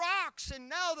stone and rocks, and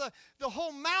now the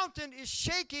whole mountain is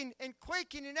shaking and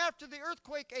quaking. And after the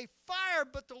earthquake, a fire,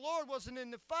 but the Lord wasn't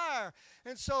in the fire.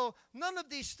 And so none of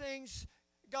these things,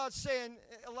 God's saying,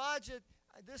 Elijah,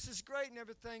 this is great and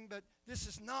everything, but this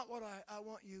is not what I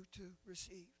want you to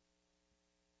receive.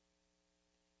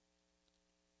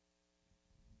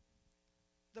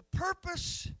 The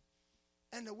purpose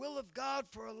and the will of God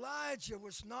for Elijah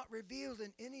was not revealed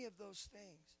in any of those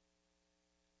things.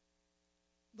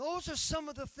 Those are some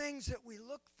of the things that we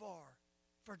look for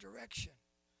direction.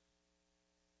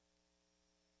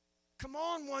 Come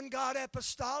on, One God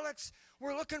Apostolics.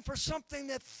 We're looking for something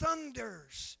that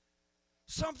thunders,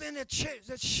 something that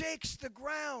shakes the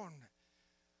ground,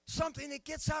 something that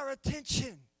gets our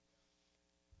attention.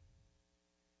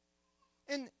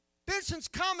 In Benson's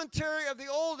commentary of the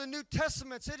Old and New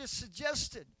Testaments, it is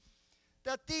suggested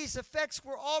that these effects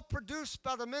were all produced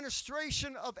by the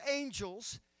ministration of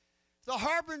angels, the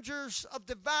harbingers of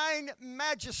divine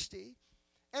majesty,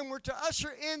 and were to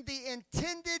usher in the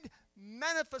intended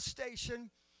manifestation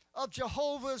of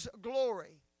Jehovah's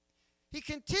glory. He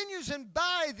continues, and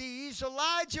by these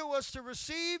Elijah was to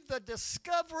receive the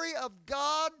discovery of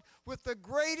God with the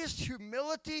greatest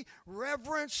humility,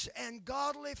 reverence, and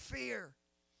godly fear.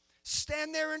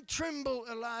 Stand there and tremble,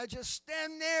 Elijah.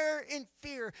 Stand there in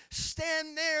fear.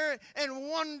 Stand there and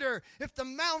wonder if the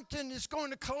mountain is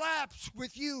going to collapse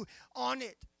with you on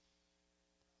it.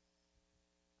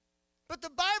 But the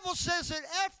Bible says that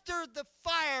after the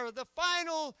fire, the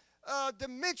final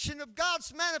dimension of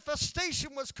God's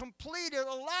manifestation was completed,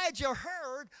 Elijah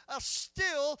heard a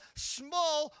still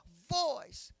small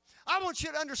voice. I want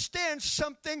you to understand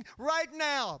something right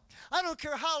now. I don't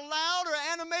care how loud or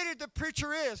animated the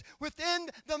preacher is. Within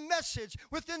the message,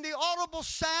 within the audible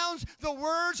sounds, the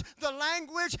words, the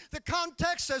language, the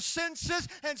context, the senses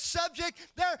and subject,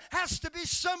 there has to be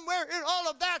somewhere in all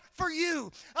of that for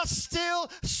you. A still,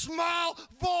 small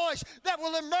voice that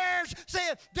will emerge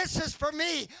saying, this is for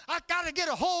me. I got to get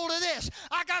a hold of this.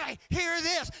 I got to hear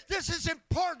this. This is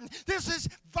important. This is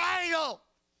vital.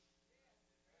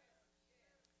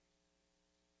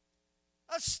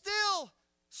 A still,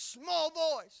 small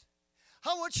voice.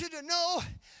 I want you to know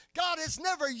God has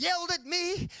never yelled at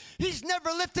me. He's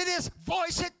never lifted his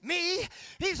voice at me.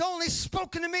 He's only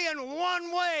spoken to me in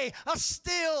one way, a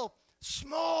still,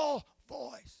 small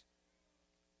voice.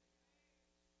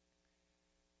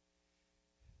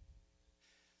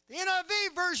 The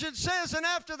NIV version says, and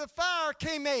after the fire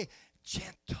came a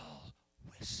gentle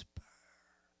whisper.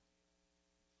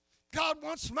 God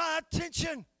wants my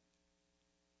attention.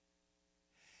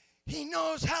 He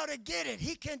knows how to get it.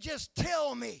 He can just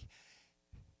tell me.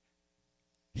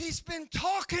 He's been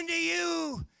talking to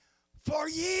you for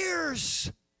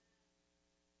years.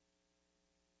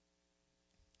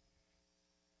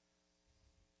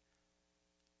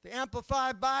 The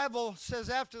Amplified Bible says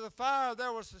after the fire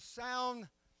there was the sound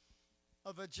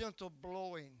of a gentle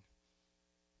blowing.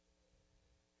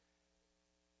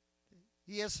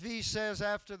 ESV says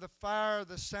after the fire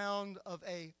the sound of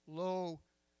a low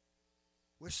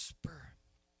whisper.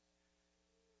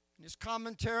 In his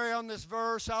commentary on this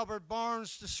verse, Albert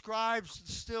Barnes describes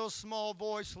the still small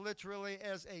voice literally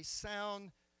as a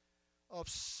sound of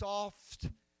soft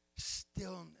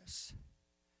stillness.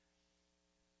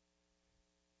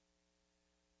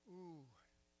 Ooh.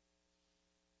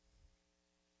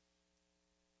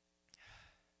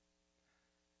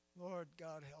 Lord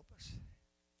God, help us.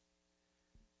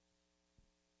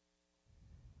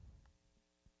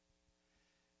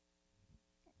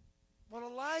 What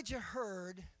Elijah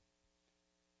heard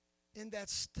in that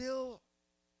still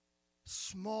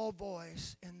small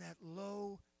voice, in that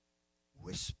low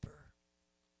whisper,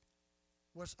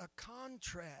 was a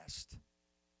contrast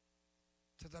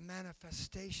to the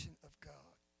manifestation of God.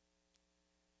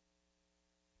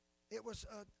 It was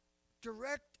a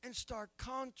direct and stark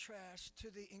contrast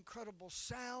to the incredible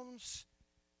sounds,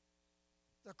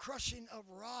 the crushing of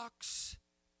rocks,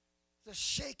 the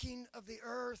shaking of the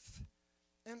earth,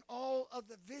 and all of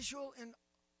the visual and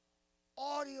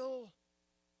audio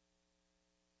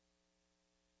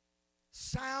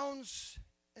sounds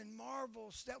and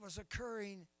marvels that was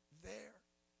occurring there?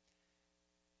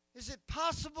 Is it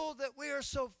possible that we are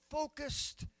so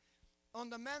focused on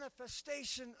the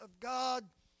manifestation of God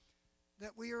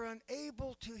that we are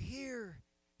unable to hear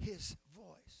His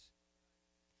voice?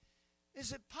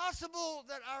 Is it possible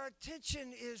that our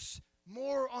attention is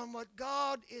more on what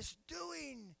God is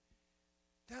doing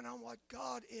than on what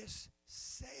God is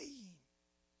saying?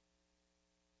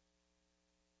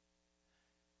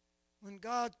 When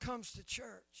God comes to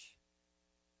church,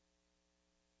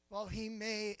 while He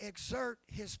may exert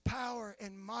His power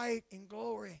and might and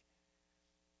glory,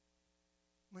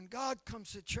 when God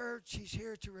comes to church, He's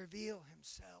here to reveal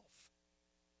Himself,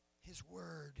 His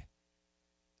word,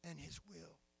 and His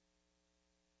will.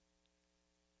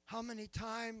 How many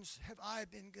times have I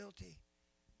been guilty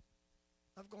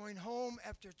of going home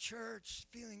after church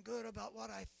feeling good about what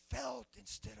I felt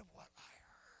instead of what I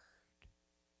heard?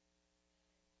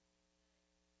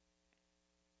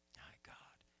 My God.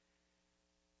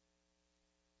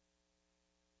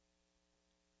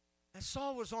 As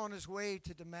Saul was on his way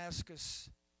to Damascus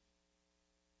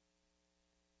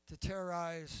to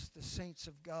terrorize the saints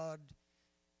of God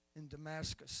in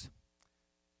Damascus,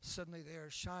 suddenly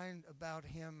there shined about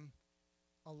him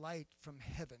a light from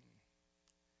heaven.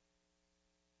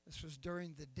 This was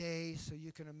during the day, so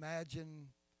you can imagine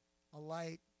a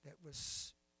light that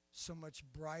was so much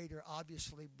brighter,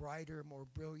 obviously brighter, more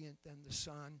brilliant than the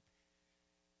sun.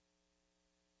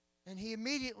 And he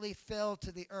immediately fell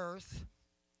to the earth.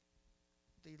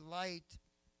 The light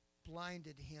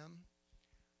blinded him.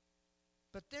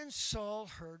 But then Saul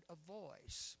heard a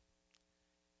voice.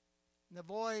 And the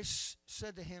voice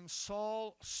said to him,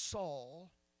 Saul,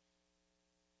 Saul,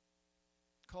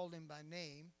 called him by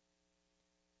name,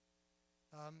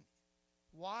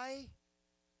 why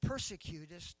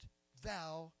persecutest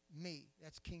thou me?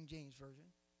 That's King James Version.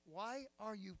 Why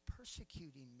are you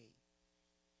persecuting me?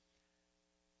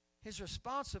 His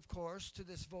response, of course, to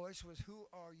this voice was, who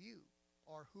are you?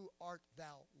 Or who art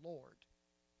thou, Lord?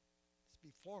 Let's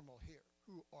be formal here.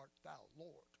 Who art thou,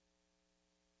 Lord?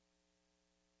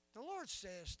 The Lord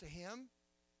says to him,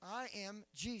 I am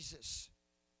Jesus.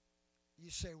 You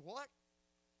say, what?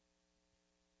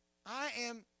 I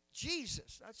am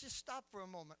Jesus. Let's just stop for a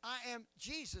moment. I am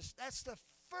Jesus. That's the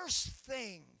first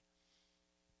thing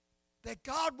that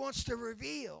God wants to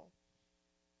reveal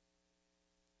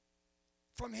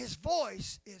from His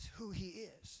voice is who He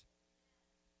is.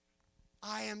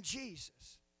 I am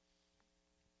Jesus.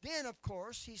 Then, of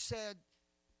course, He said,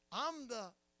 I'm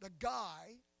the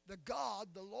guy, the God,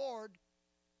 the Lord,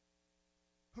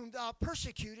 whom thou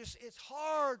persecutest. It's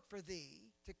hard for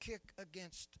thee to kick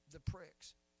against the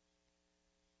pricks.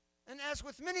 And as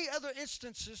with many other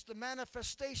instances, the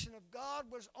manifestation of God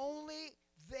was only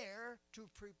there to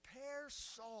prepare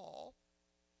Saul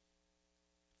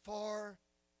for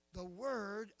the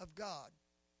Word of God,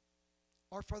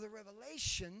 or for the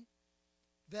revelation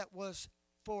that was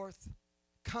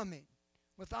forthcoming.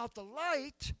 Without the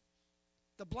light,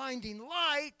 the blinding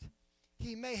light,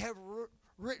 he may have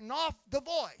written off the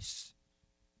voice.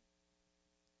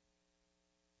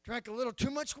 Drank a little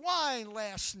too much wine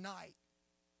last night.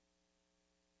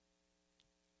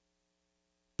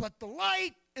 But the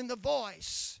light in the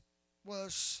voice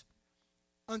was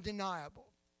undeniable.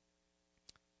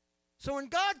 So when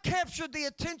God captured the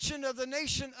attention of the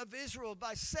nation of Israel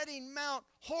by setting Mount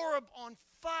Horeb on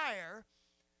fire,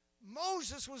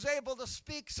 Moses was able to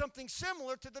speak something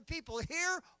similar to the people.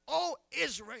 Hear, O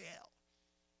Israel.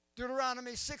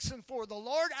 Deuteronomy 6:4. The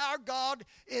Lord our God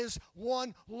is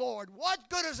one Lord. What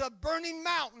good is a burning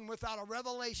mountain without a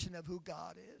revelation of who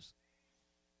God is?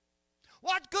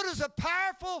 What good is a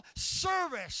powerful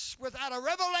service without a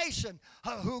revelation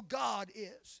of who God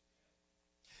is?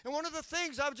 And one of the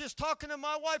things I was just talking to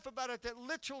my wife about it that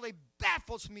literally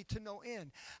baffles me to no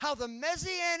end, how the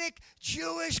Messianic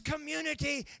Jewish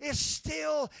community is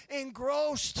still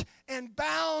engrossed and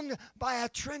bound by a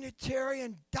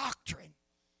Trinitarian doctrine.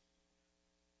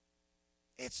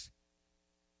 It's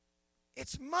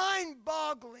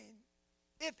mind-boggling.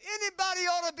 If anybody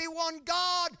ought to be one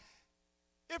God,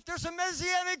 if there's a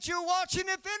Messianic Jew watching, if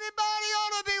anybody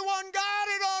ought to be one God,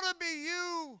 it ought to be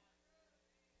you.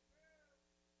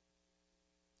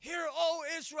 Hear, O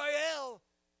Israel,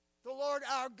 the Lord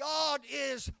our God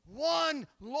is one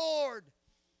Lord.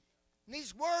 And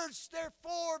these words,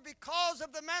 therefore, because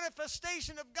of the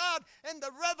manifestation of God and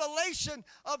the revelation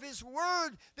of His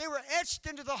Word, they were etched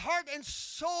into the heart and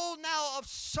soul now of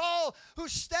Saul,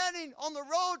 who's standing on the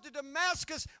road to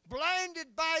Damascus,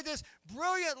 blinded by this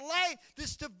brilliant light.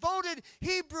 This devoted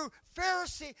Hebrew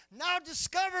Pharisee now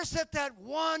discovers that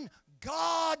one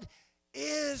God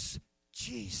is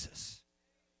Jesus.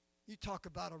 You talk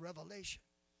about a revelation.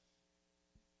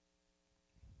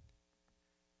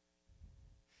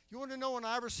 You want to know when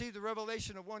I received the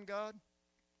revelation of one God?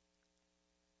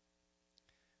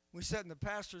 We sat in the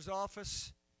pastor's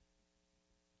office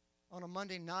on a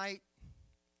Monday night,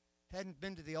 hadn't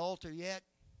been to the altar yet,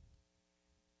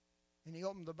 and he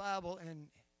opened the Bible and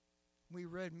we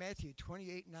read Matthew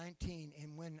 28:19,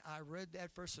 and when I read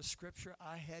that verse of Scripture,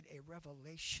 I had a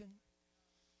revelation.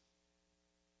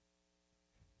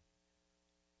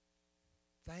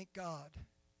 Thank God.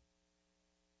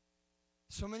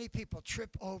 So many people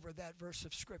trip over that verse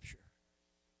of Scripture.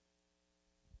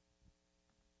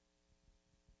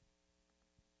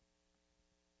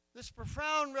 This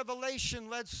profound revelation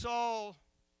led Saul,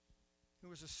 who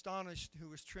was astonished, who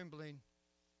was trembling,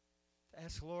 to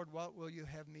ask the Lord, what will you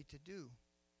have me to do?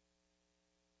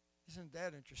 Isn't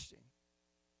that interesting?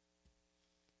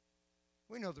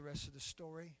 We know the rest of the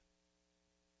story.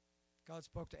 God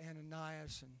spoke to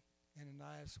Ananias, and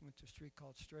Ananias went to a street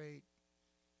called Straight,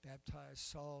 baptized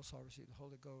Saul, Saul received the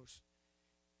Holy Ghost,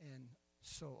 and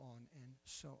so on and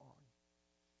so on.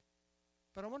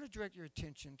 But I want to direct your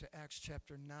attention to Acts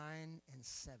chapter 9 and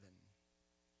 7.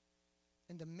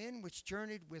 And the men which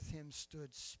journeyed with him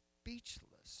stood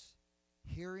speechless,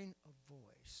 hearing a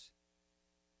voice,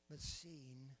 but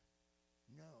seeing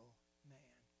no man.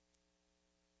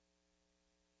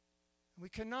 We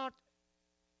cannot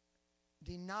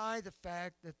deny the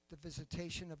fact that the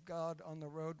visitation of God on the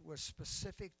road was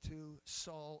specific to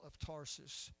Saul of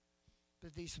Tarsus.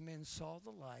 But these men saw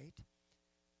the light,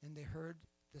 and they heard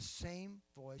the same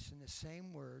voice and the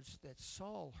same words that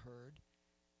Saul heard,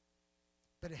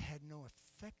 but it had no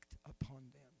effect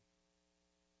upon them.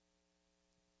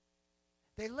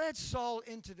 They led Saul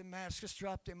into Damascus,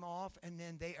 dropped him off, and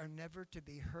then they are never to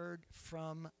be heard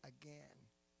from again.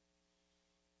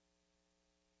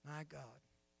 My God.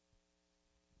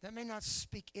 That may not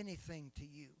speak anything to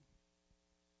you,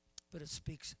 but it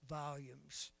speaks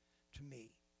volumes to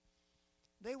me.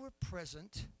 They were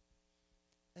present,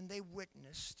 and they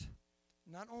witnessed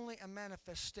not only a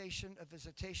manifestation, a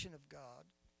visitation of God,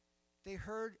 they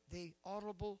heard the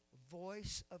audible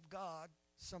voice of God,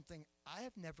 something I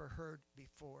have never heard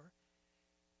before.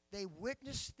 They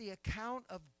witnessed the account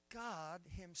of God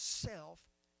himself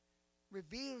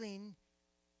revealing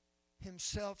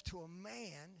himself to a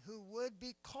man who would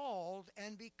be called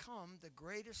and become the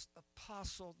greatest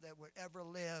apostle that would ever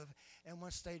live. And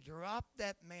once they dropped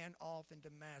that man off in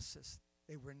Damascus,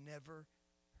 they were never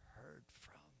heard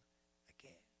from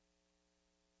again.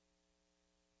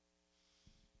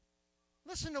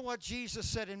 Listen to what Jesus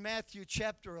said in Matthew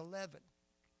chapter 11.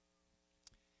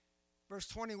 Verse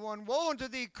 21, woe unto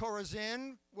thee,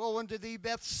 Chorazin, woe unto thee,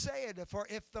 Bethsaida, for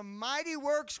if the mighty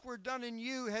works were done in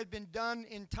you had been done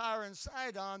in Tyre and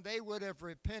Sidon, they would have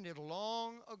repented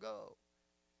long ago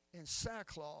in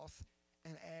sackcloth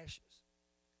and ashes.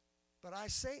 But I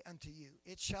say unto you,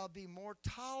 it shall be more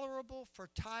tolerable for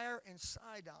Tyre and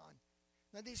Sidon.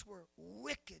 Now these were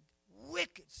wicked,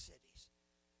 wicked cities.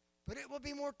 But it will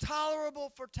be more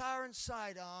tolerable for Tyre and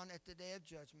Sidon at the day of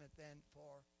judgment than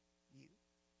for you.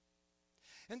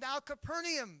 And thou,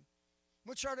 Capernaum,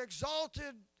 which art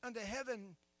exalted unto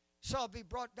heaven, shall be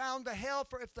brought down to hell.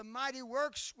 For if the mighty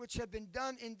works which have been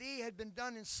done in thee had been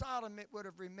done in Sodom, it would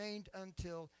have remained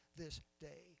until this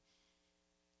day.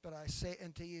 But I say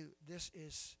unto you, this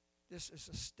is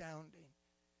astounding,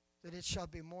 that it shall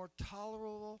be more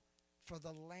tolerable for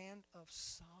the land of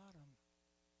Sodom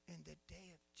in the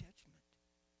day of judgment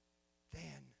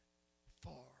than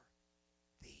for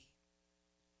thee.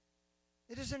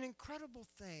 It is an incredible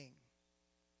thing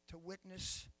to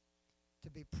witness, to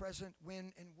be present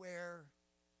when and where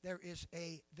there is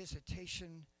a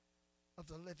visitation of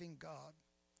the living God.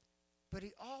 But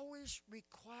he always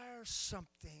requires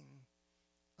something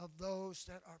of those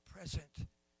that are present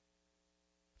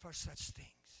for such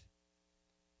things.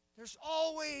 There's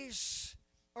always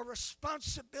a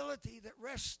responsibility that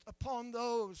rests upon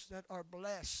those that are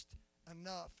blessed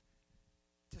enough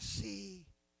to see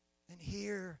and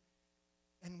hear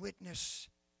and witness,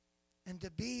 and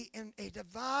to be in a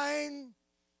divine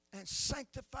and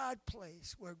sanctified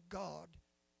place where God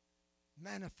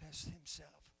manifests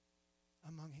himself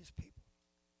among his people.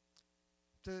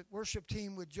 The worship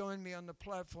team would join me on the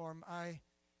platform. I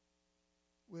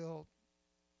will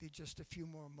be just a few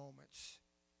more moments.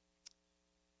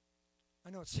 I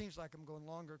know it seems like I'm going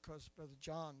longer because Brother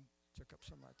John took up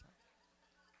some of my time.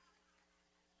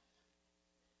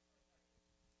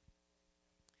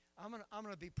 I'm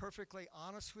going to be perfectly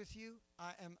honest with you.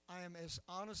 I am as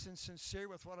honest and sincere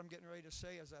with what I'm getting ready to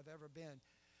say as I've ever been.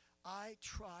 I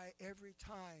try every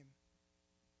time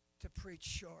to preach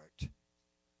short.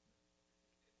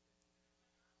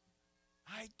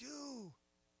 I do.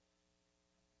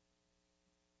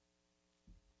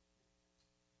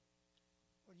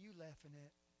 What are you laughing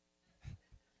at?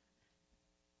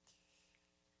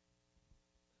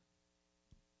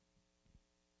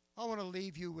 I want to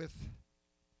leave you with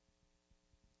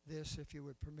this, if you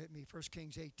would permit me. 1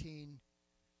 Kings 18,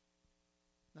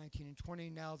 19 and 20.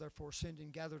 Now therefore send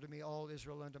and gather to me all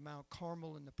Israel unto Mount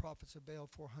Carmel, and the prophets of Baal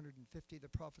 450, the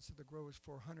prophets of the groves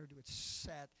 400, which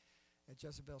sat at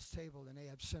Jezebel's table. And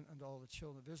Ahab sent unto all the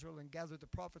children of Israel, and gathered the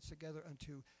prophets together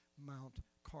unto Mount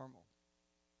Carmel.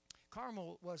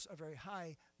 Carmel was a very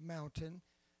high mountain.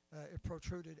 It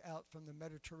protruded out from the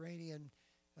Mediterranean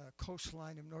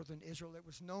coastline of northern Israel. It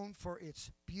was known for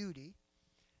its beauty,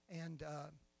 and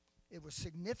it was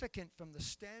significant from the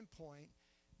standpoint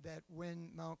that when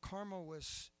Mount Carmel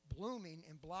was blooming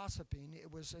and blossoming, it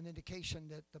was an indication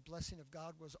that the blessing of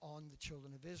God was on the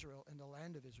children of Israel and the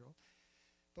land of Israel.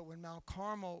 But when Mount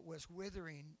Carmel was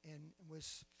withering and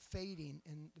was fading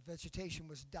and the vegetation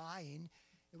was dying,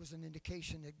 it was an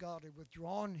indication that God had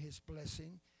withdrawn his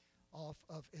blessing off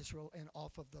of Israel and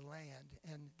off of the land,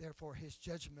 and therefore his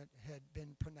judgment had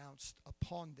been pronounced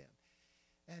upon them.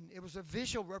 And it was a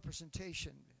visual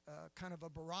representation, kind of a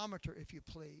barometer, if you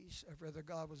please, of whether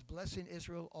God was blessing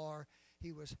Israel or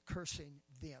he was cursing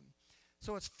them.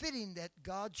 So it's fitting that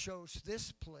God chose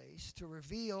this place to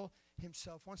reveal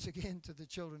himself once again to the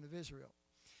children of Israel.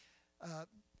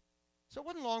 So it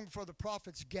wasn't long before the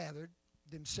prophets gathered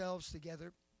themselves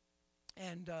together,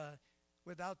 and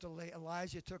without delay,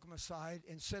 Elijah took them aside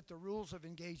and set the rules of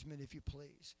engagement, if you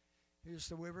please. Here's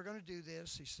the way we're going to do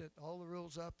this. He set all the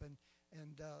rules up, and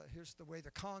here's the way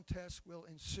the contest will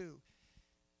ensue.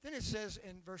 Then it says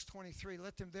in verse 23,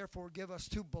 let them therefore give us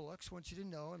 2 bullocks, I want you to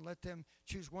know, and let them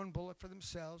choose 1 bullock for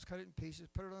themselves, cut it in pieces,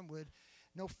 put it on wood.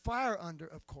 No fire under,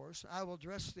 of course. I will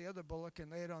dress the other bullock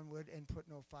and lay it on wood and put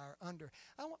no fire under.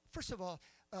 First of all,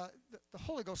 the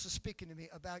Holy Ghost is speaking to me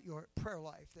about your prayer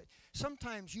life, that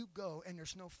sometimes you go and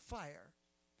there's no fire.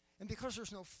 And because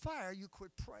there's no fire, you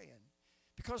quit praying.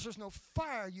 Because there's no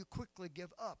fire, you quickly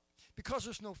give up. Because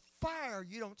there's no fire,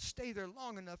 you don't stay there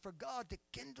long enough for God to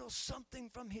kindle something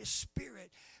from his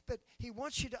spirit. But he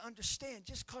wants you to understand,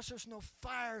 just because there's no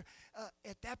fire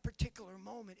at that particular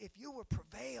moment, if you will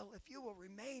prevail, if you will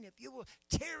remain, if you will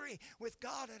tarry with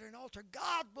God at an altar,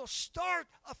 God will start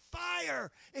a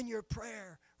fire in your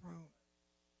prayer room.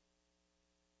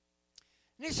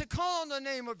 And he said, call on the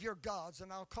name of your gods,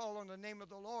 and I'll call on the name of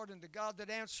the Lord, and the God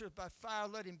that answers by fire,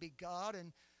 let him be God.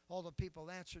 And all the people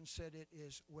answered and said, it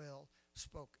is well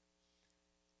spoken.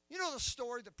 You know the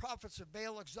story, the prophets of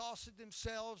Baal exhausted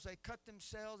themselves, they cut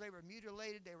themselves, they were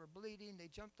mutilated, they were bleeding, they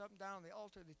jumped up and down the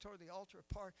altar, they tore the altar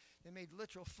apart, they made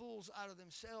literal fools out of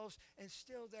themselves, and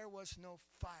still there was no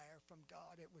fire from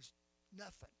God. It was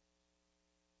nothing.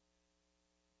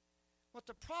 What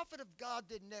the prophet of God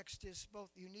did next is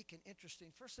both unique and interesting.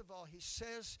 First of all, he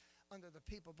says unto the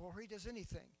people, before he does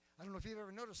anything, I don't know if you've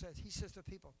ever noticed that, he says to the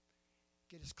people,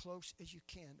 get as close as you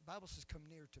can. The Bible says, come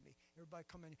near to me. Everybody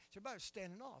come in. So everybody's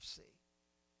standing off, see.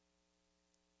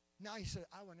 Now he said,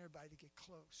 I want everybody to get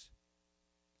close.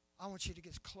 I want you to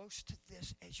get as close to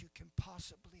this as you can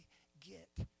possibly get.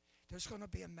 There's going to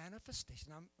be a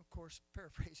manifestation. I'm, of course,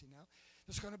 paraphrasing now.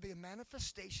 There's going to be a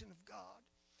manifestation of God,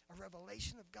 a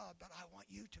revelation of God, but I want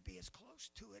you to be as close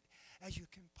to it as you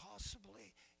can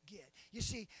possibly get. You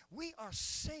see, we are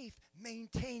safe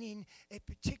maintaining a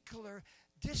particular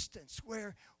distance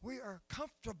where we are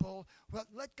comfortable. Well,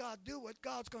 let God do what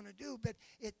God's going to do, but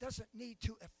it doesn't need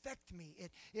to affect me.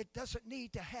 It doesn't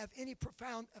need to have any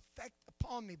profound effect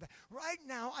upon me. But right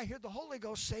now, I hear the Holy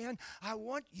Ghost saying, I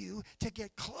want you to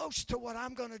get close to what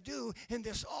I'm going to do in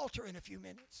this altar in a few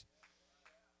minutes.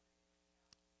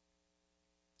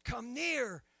 Come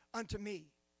near unto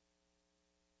me.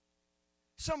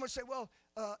 Some would say, well,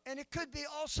 and it could be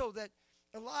also that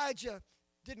Elijah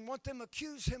didn't want them to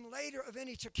accuse him later of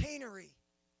any chicanery,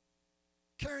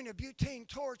 carrying a butane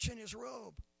torch in his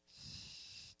robe.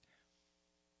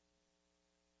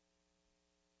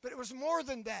 But it was more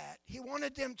than that. He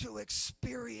wanted them to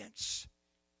experience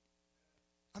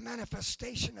a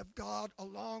manifestation of God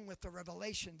along with the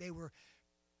revelation they were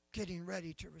getting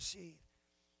ready to receive.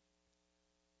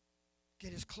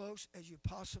 Get as close as you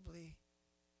possibly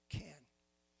can.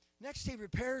 Next, he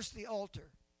repairs the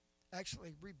altar.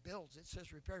 Actually rebuilds. It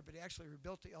says repaired, but he actually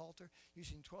rebuilt the altar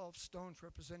using 12 stones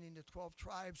representing the 12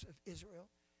 tribes of Israel.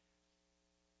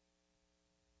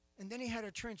 And then he had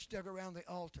a trench dug around the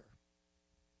altar.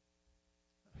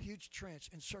 A huge trench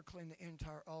encircling the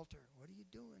entire altar. What are you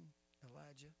doing,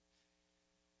 Elijah?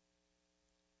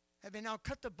 Having now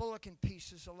cut the bullock in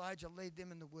pieces, Elijah laid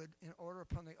them in the wood in order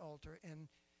upon the altar, and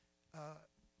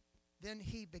then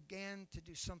he began to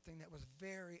do something that was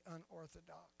very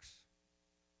unorthodox.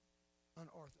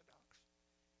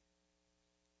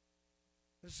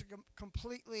 This is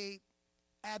completely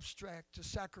abstract to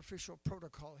sacrificial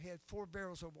protocol. He had 4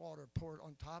 barrels of water poured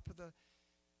on top of the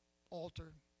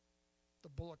altar, the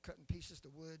bullock cut in pieces,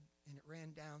 the wood, and it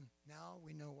ran down. Now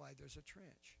we know why there's a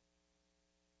trench.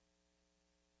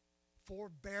 4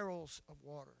 barrels of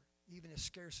water, even as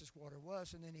scarce as water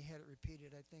was, and then he had it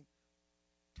repeated, I think,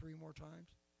 3 more times.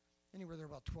 Anywhere there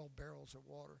were about 12 barrels of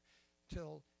water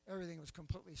till everything was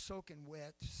completely soaking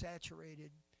wet,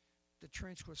 saturated. The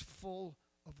trench was full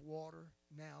of water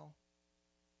now.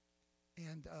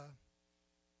 And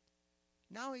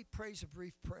now he prays a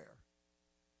brief prayer.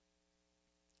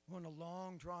 One a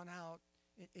long, drawn out.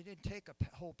 It didn't take a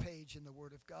whole page in the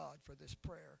Word of God for this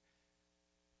prayer.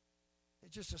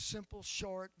 It's just a simple,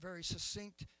 short, very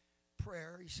succinct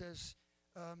prayer. He says,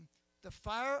 the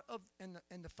fire of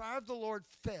the Lord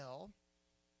fell,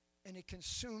 and it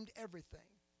consumed everything.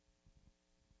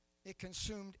 It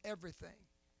consumed everything.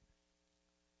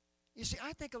 You see,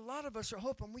 I think a lot of us are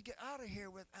hoping we get out of here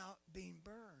without being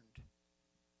burned.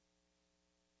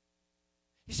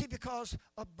 You see, because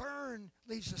a burn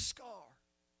leaves a scar.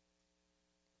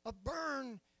 A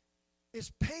burn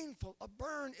is painful. A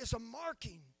burn is a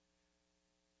marking.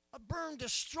 A burn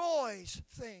destroys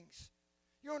things.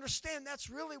 You understand, that's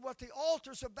really what the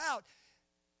altar's about.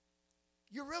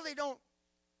 You really don't,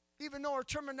 even though our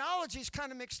terminology is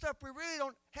kind of mixed up, we really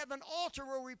don't have an altar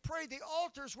where we pray. The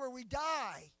altar's where we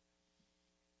die.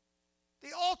 The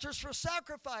altar's for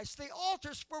sacrifice. The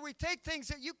altar's where we take things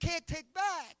that you can't take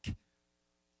back.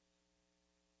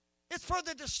 It's for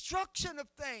the destruction of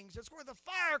things. It's where the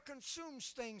fire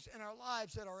consumes things in our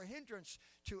lives that are a hindrance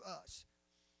to us.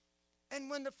 And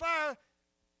when the fire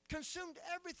consumed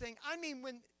everything, I mean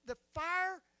when the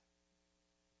fire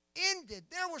ended,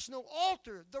 there was no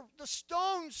altar. The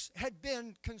stones had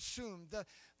been consumed. The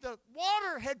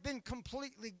water had been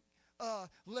completely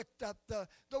licked up. The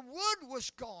wood was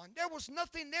gone. There was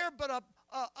nothing there but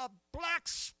a black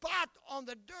spot on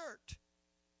the dirt.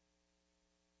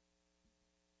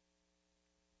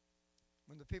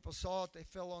 When the people saw it, they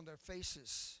fell on their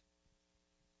faces.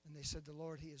 And they said, the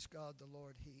Lord, He is God. The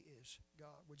Lord, He is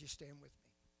God. Would you stand with me?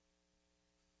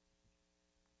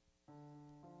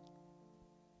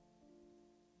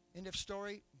 End of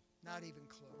story? Not even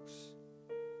close.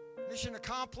 Mission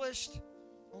accomplished?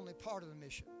 Only part of the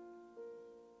mission.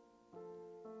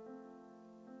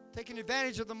 Taking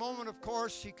advantage of the moment, of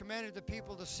course, he commanded the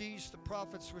people to seize the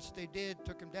prophets, which they did,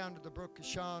 took them down to the brook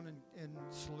Kishon and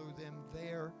slew them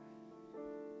there.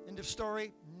 End of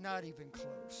story? Not even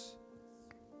close.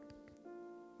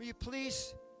 Will you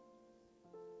please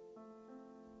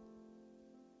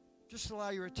just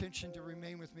allow your attention to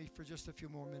remain with me for just a few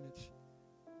more minutes?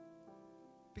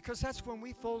 Because that's when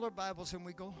we fold our Bibles and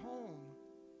we go home.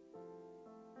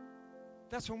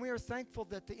 That's when we are thankful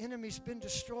that the enemy's been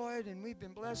destroyed and we've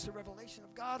been blessed. The revelation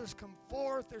of God has come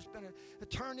forth. There's been a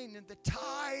turning in the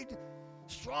tide.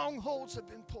 Strongholds have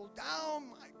been pulled down.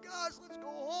 My gosh, let's go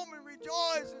home and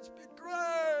rejoice. It's been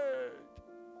great.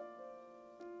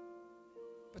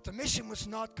 But the mission was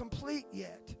not complete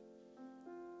yet.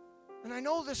 And I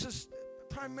know this is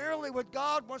primarily what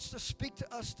God wants to speak to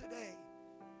us today.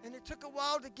 And it took a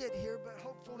while to get here, but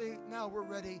hopefully now we're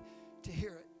ready to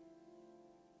hear it.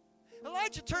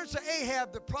 Elijah turns to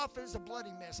Ahab, the prophet. Is a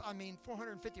bloody mess. I mean,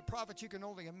 450 prophets, you can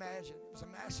only imagine. It was a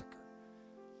massacre.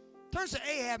 Turns to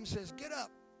Ahab and says, get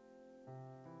up.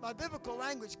 By biblical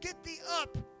language, get thee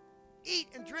up, eat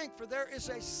and drink, for there is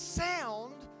a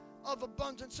sound of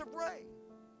abundance of rain.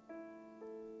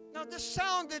 Now, this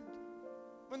sounded,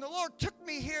 when the Lord took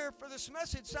me here for this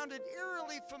message, sounded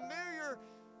eerily familiar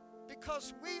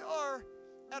because we are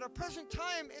at a present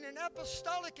time in an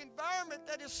apostolic environment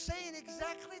that is saying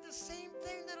exactly the same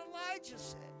thing that Elijah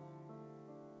said.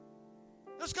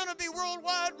 There's going to be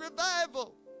worldwide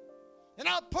revival, an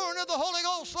outpouring of the Holy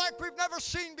Ghost like we've never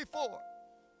seen before.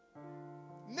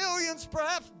 Millions,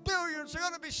 perhaps billions are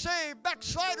going to be saved.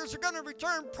 Backsliders are going to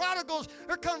return. Prodigals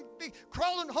are going to be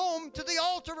crawling home to the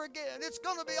altar again. It's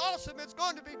going to be awesome. It's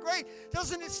going to be great.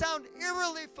 Doesn't it sound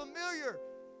eerily familiar?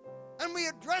 And we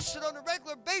address it on a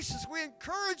regular basis. We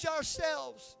encourage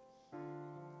ourselves.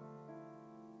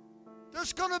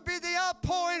 There's going to be the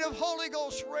outpouring of Holy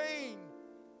Ghost rain.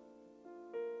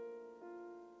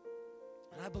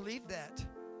 And I believe that.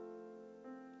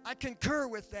 I concur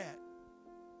with that.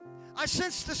 I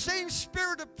sense the same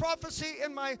spirit of prophecy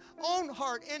in my own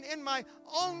heart and in my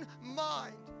own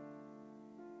mind.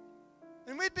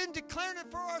 And we've been declaring it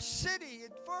for our city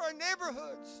and for our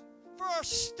neighborhoods, for our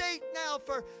state now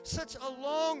for such a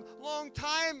long, long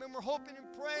time. And we're hoping and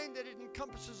praying that it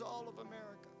encompasses all of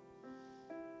America.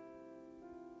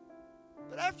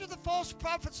 But after the false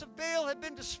prophets of Baal had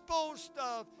been disposed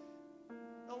of,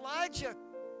 Elijah,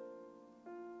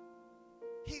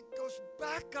 he goes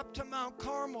back up to Mount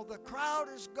Carmel. The crowd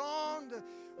is gone. The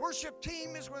worship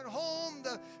team has went home.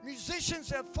 The musicians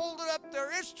have folded up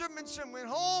their instruments and went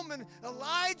home. And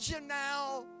Elijah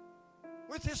now,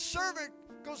 with his servant,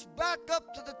 goes back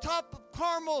up to the top of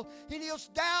Carmel. He kneels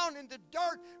down in the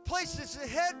dirt, places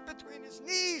his head between his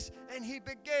knees, and he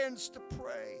begins to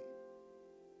pray.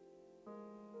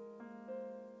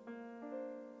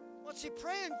 What's he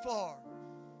praying for?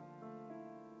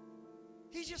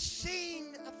 He's just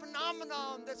seen a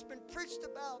phenomenon that's been preached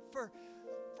about for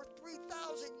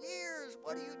 3,000 years.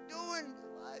 What are you doing,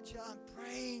 Elijah? I'm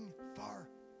praying for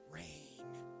rain.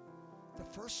 The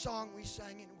first song we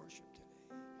sang in worship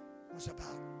today was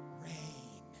about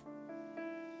rain.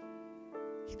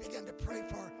 He began to pray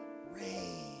for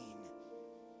rain.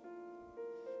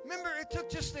 Remember, it took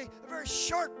just a very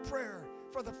short prayer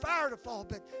for the fire to fall,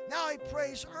 but now he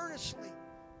prays earnestly,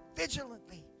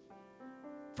 vigilantly,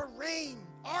 for rain,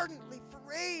 ardently for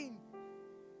rain,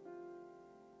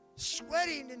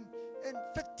 sweating and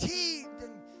fatigued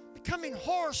and becoming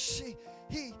hoarse.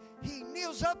 He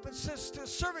kneels up and says to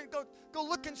his servant, go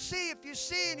look and see if you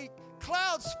see any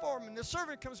clouds form. And the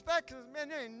servant comes back and says, man,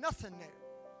 there ain't nothing there.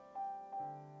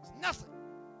 There's nothing.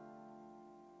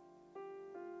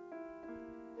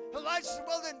 Elijah said,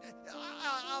 well then,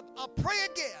 I'll pray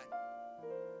again.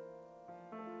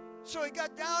 So he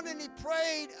got down and he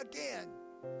prayed again.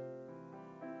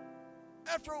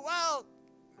 After a while,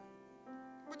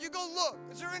 would you go look?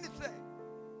 Is there anything?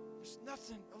 There's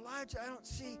nothing. Elijah, I don't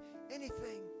see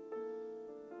anything.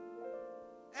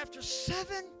 After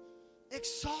 7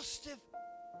 exhaustive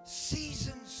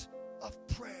seasons of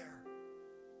prayer,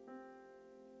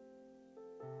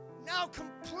 now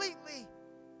completely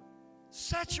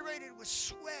saturated with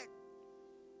sweat,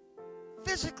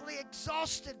 physically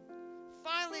exhausted,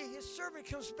 finally his servant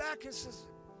comes back and says,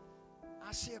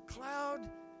 I see a cloud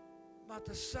about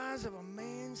the size of a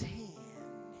man's hand.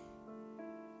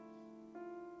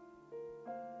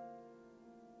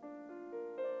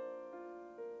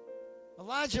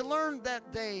 Elijah learned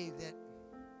that day that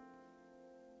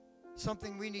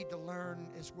something we need to learn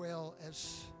as well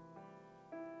as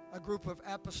a group of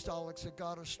apostolics that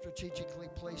God has strategically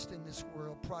placed in this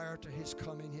world prior to his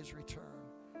coming, his return.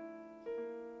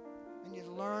 And you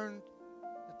learn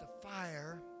that the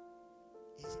fire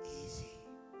is easy.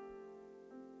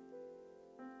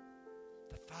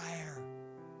 The fire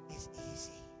is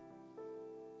easy.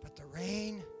 But the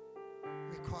rain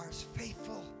requires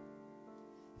faithful,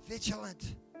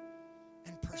 vigilant,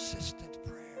 and persistent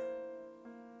prayer.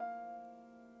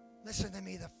 Listen to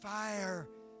me, the fire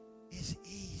is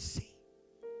easy.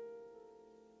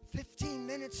 15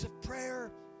 minutes of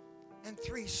prayer and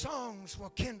 3 songs will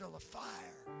kindle a fire.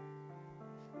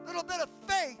 A little bit of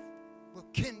faith will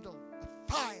kindle a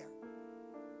fire.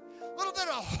 A little bit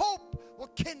of hope will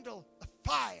kindle a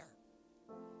fire.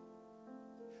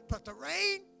 But the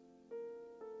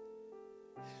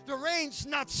rain's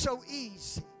not so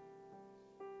easy.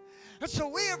 And so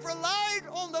we have relied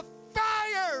on the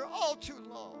fire all too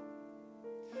long.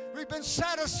 We've been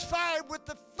satisfied with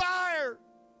the fire.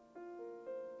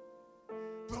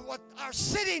 But what our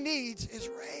city needs is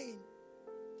rain.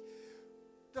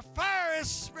 The fire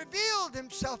has revealed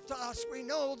himself to us. We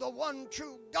know the one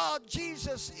true God,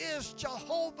 Jesus, is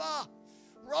Jehovah,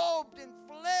 robed in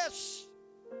flesh.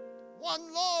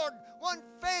 One Lord, one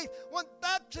faith, one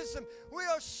baptism. We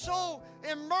are so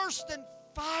immersed in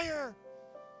fire.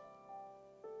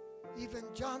 Even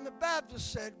John the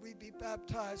Baptist said we'd be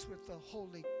baptized with the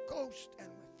Holy Ghost and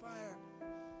with fire.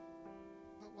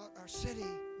 But what our city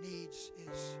needs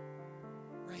is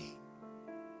rain.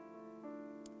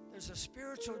 There's a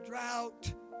spiritual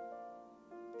drought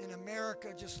in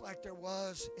America just like there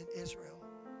was in Israel.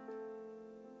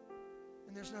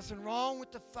 And there's nothing wrong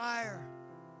with the fire.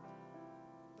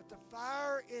 But the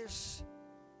fire is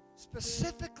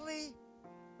specifically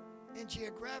and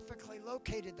geographically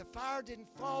located. The fire didn't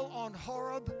fall on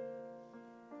Horeb,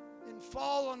 didn't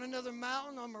fall on another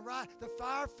mountain on Moriah. The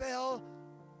fire fell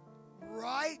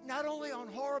right, not only on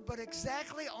Horeb, but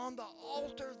exactly on the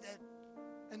altar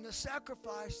and the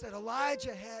sacrifice that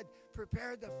Elijah had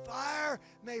prepared. The fire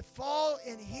may fall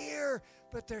in here,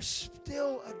 but there's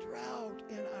still a drought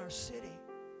in our city.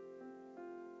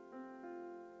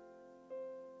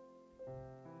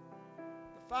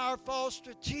 Fire falls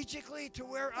strategically to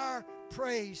where our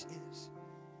praise is.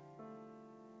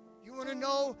 You want to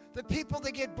know the people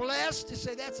that get blessed? To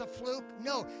say that's a fluke?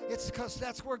 No, it's because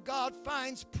that's where God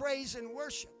finds praise and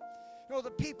worship. You know, the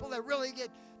people that really get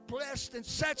blessed and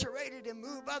saturated and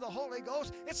moved by the Holy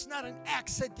Ghost, it's not an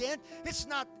accident. It's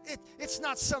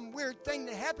not some weird thing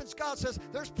that happens. God says,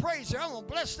 there's praise there. I'm going to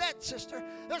bless that sister.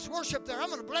 There's worship there. I'm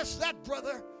going to bless that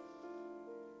brother.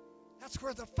 That's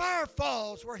where the fire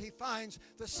falls, where he finds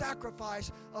the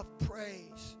sacrifice of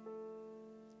praise.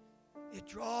 It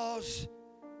draws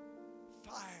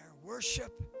fire.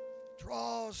 Worship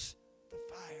draws the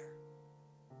fire.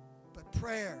 But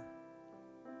prayer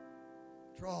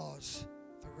draws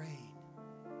the rain.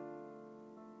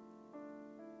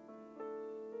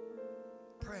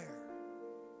 Prayer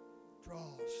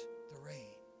draws the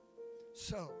rain.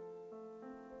 So,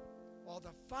 while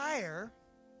the fire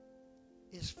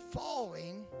is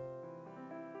falling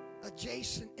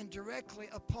adjacent and directly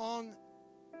upon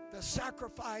the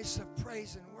sacrifice of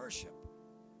praise and worship,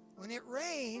 when it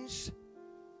rains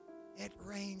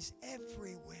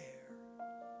everywhere.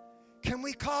 Can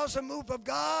we cause a move of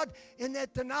God in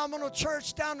that phenomenal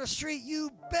church down the street?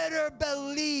 You better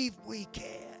believe we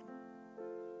can.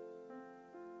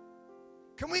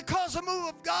 Can we cause a move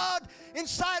of God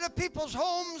inside of people's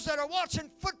homes that are watching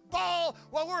football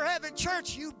while we're having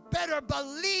church? You better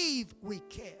believe we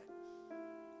can.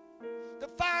 The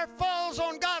fire falls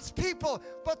on God's people,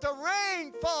 but the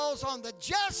rain falls on the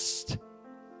just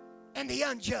and the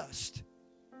unjust.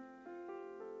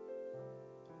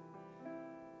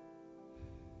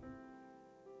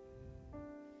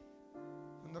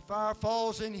 When the fire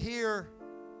falls in here,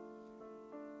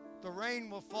 the rain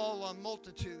will fall on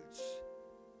multitudes.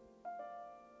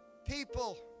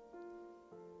 People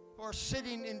who are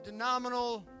sitting in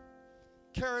denominational,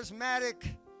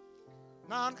 charismatic,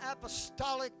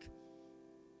 non-apostolic,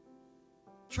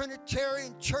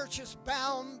 Trinitarian churches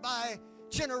bound by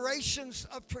generations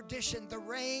of tradition. The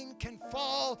rain can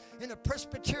fall in a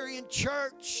Presbyterian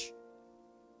church.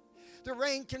 The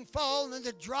rain can fall in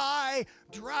the dry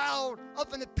drought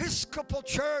of an Episcopal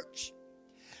church.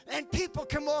 And people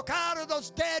can walk out of those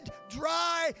dead,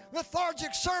 dry,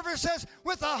 lethargic services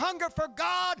with a hunger for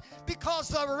God because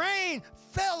the rain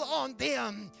fell on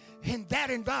them in that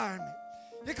environment.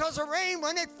 Because the rain,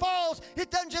 when it falls,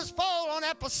 it doesn't just fall on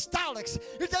apostolics.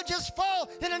 It doesn't just fall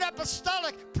in an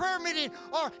apostolic prayer meeting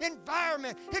or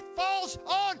environment. It falls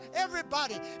on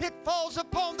everybody. It falls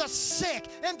upon the sick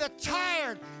and the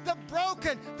tired, the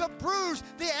broken, the bruised,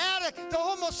 the addict, the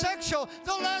homosexual,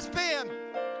 the lesbian.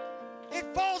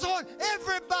 It falls on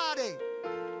everybody.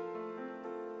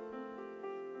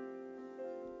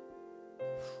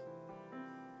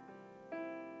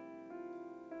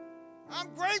 I'm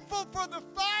grateful for the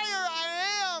fire.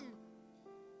 I am.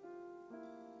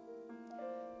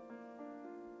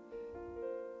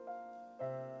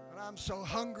 But I'm so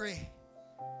hungry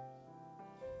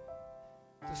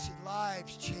to see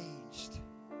lives changed,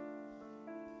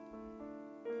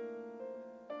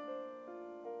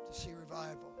 to see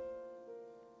revival.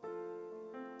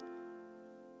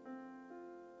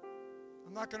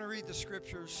 I'm not going to read the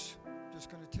scriptures. I'm just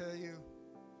going to tell you.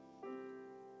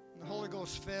 And the Holy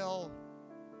Ghost fell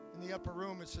in the upper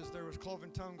room. It says there was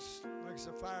cloven tongues like as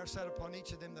a fire sat upon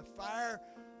each of them. The fire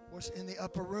was in the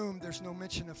upper room. There's no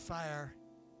mention of fire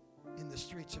in the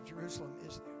streets of Jerusalem,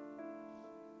 is there?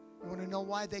 You want to know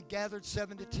why they gathered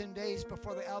 7 to 10 days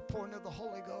before the outpouring of the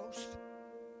Holy Ghost?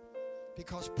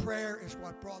 Because prayer is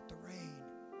what brought the rain.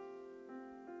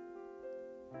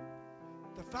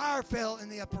 The fire fell in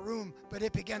the upper room, but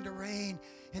it began to rain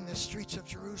in the streets of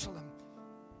Jerusalem.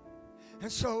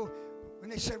 And so when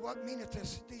they said, what meaneth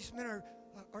this? These men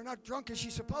are not drunk as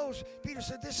ye suppose. Peter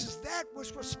said, this is that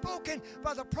which was spoken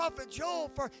by the prophet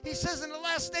Joel. For he says, in the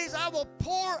last days I will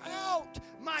pour out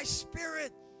my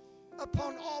spirit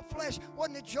upon all flesh.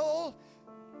 Wasn't it Joel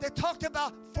that talked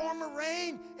about former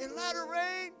rain and latter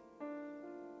rain?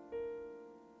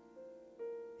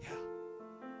 Yeah.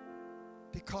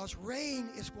 Because rain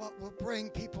is what will bring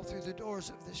people through the doors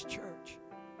of this church.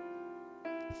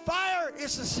 Fire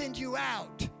is to send you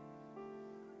out,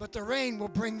 but the rain will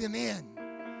bring them in.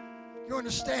 You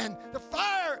understand? The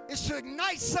fire is to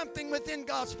ignite something within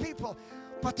God's people,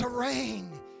 but the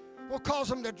rain will cause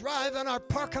them to drive in our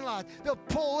parking lot. They'll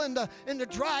pull in the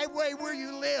driveway where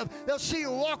you live. They'll see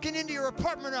you walking into your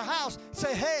apartment or house.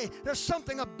 Say, hey, there's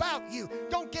something about you.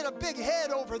 Don't get a big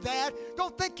head over that.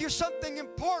 Don't think you're something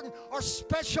important or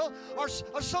special or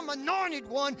some anointed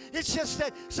one. It's just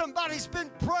that somebody's been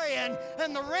praying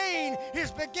and the rain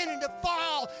is beginning to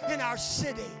fall in our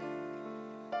city.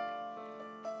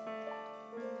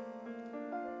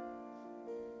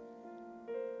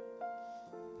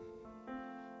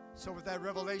 So with that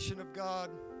revelation of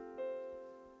God,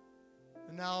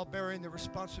 now bearing the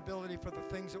responsibility for the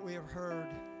things that we have heard,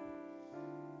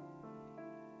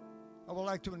 I would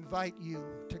like to invite you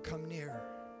to come near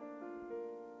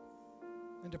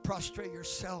and to prostrate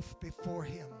yourself before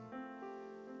Him.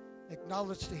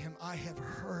 Acknowledge to Him, I have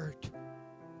heard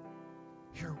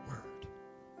your word.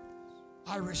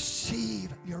 I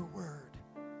receive your word.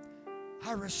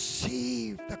 I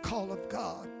receive the call of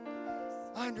God.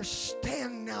 I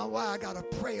understand now why I got to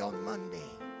pray on Monday.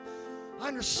 I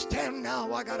understand now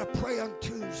why I got to pray on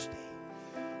Tuesday.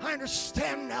 I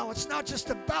understand now it's not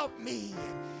just about me,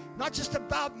 not just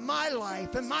about my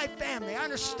life and my family. I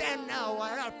understand now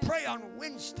why I got to pray on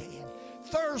Wednesday and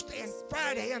Thursday and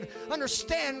Friday, and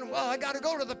understand, well, I got to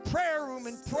go to the prayer room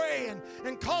and pray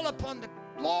and call upon the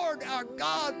Lord our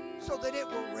God so that it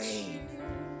will rain.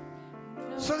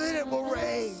 So that it will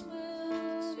rain.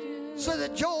 So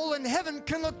that Joel in heaven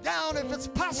can look down, if it's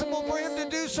possible for him to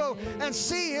do so, and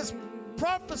see his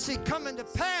prophecy coming to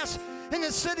pass in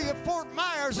the city of Fort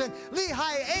Myers and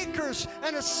Lehigh Acres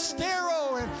and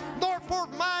Estero and North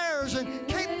Fort Myers and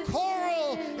Cape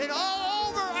Coral and all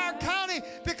over our county,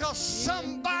 because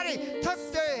somebody took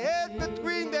their head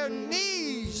between their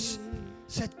knees,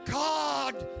 said,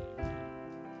 God,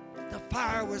 the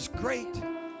fire was great,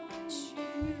 but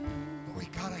we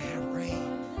got to have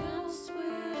rain.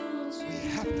 We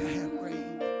have to have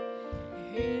rain.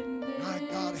 My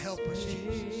God, help us,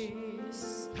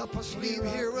 Jesus. Help us leave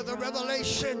here with a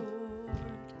revelation.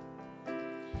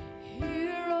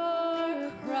 Hear our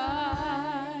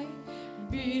cry,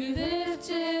 be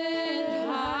lifted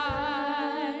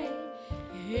high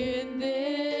in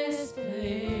this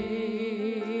place.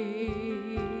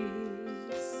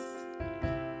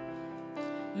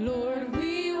 Lord,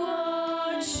 we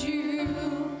want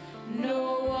you,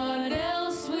 no one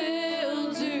else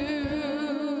will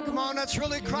do. Come on, let's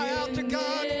really cry out to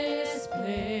God.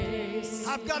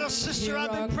 I've got a sister,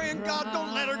 I've been praying, God,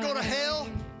 don't let her go to hell.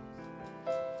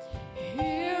 Come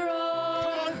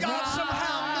on, God,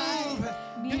 somehow move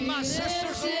in my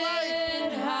sister's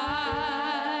life.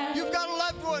 You've got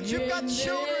loved ones, you've got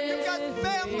children, you've got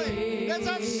family that's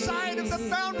outside of the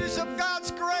boundaries of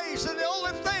God's grace, and the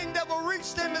only thing that will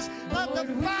reach them is not the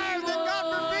fire that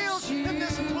God reveals in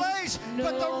this place,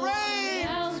 but the rain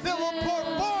that will pour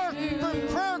forth from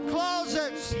prayer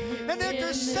closets and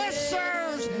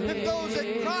intercessors and those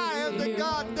that cry unto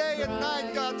God day and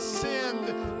night. God, send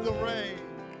the rain.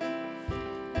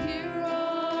 Hear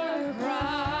our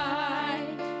cry,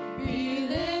 be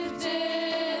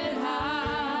lifted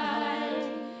high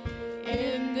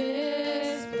in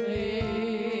this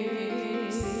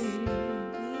place.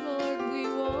 Lord, we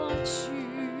want you.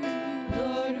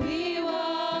 Lord, we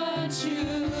want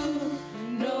you.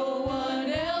 No one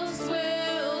else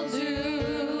will do.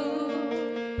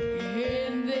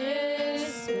 In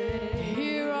this,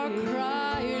 hear our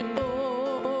cry,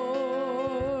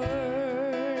 Lord.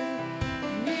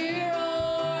 Hear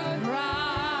our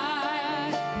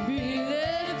cry, be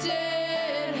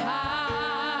lifted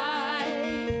high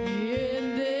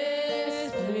in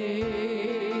this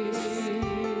place.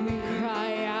 We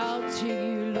cry out to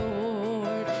you,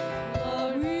 Lord.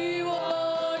 Lord, we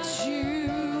want you.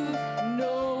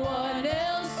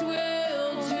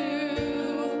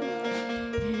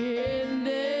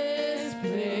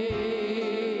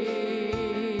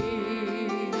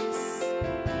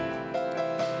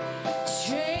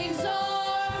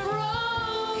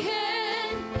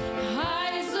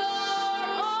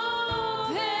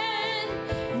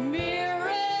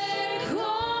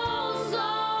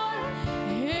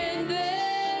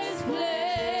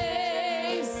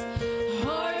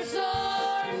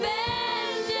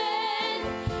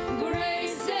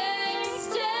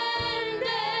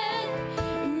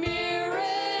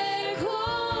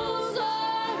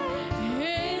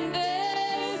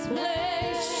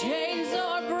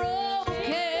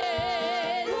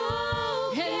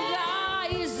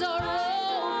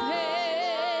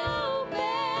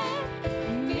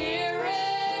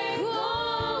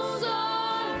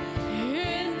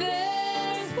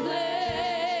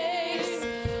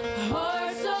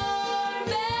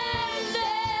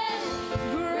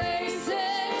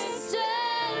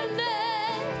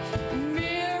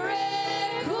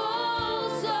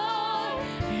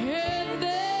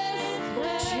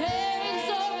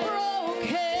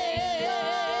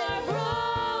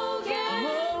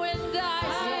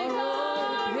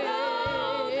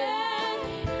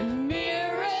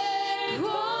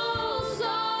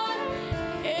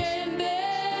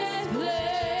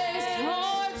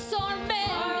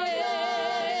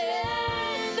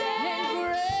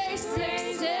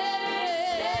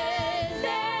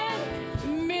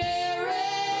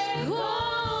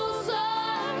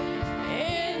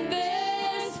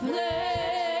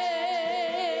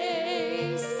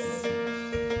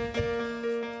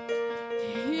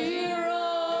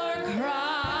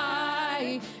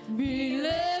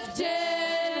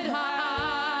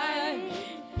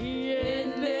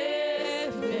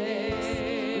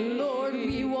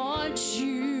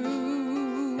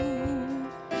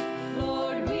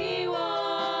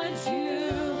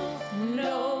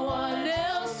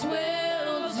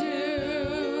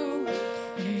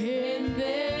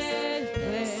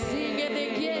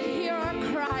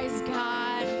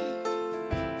 God.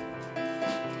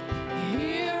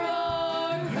 Hear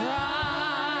our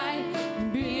cry,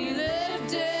 be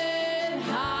lifted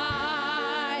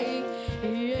high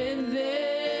in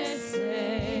this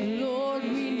place. Lord,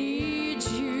 we need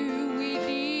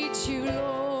you,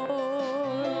 Lord.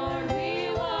 Lord,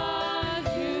 we want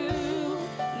you,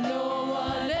 no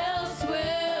one else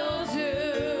will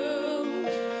do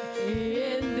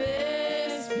in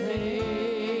this place.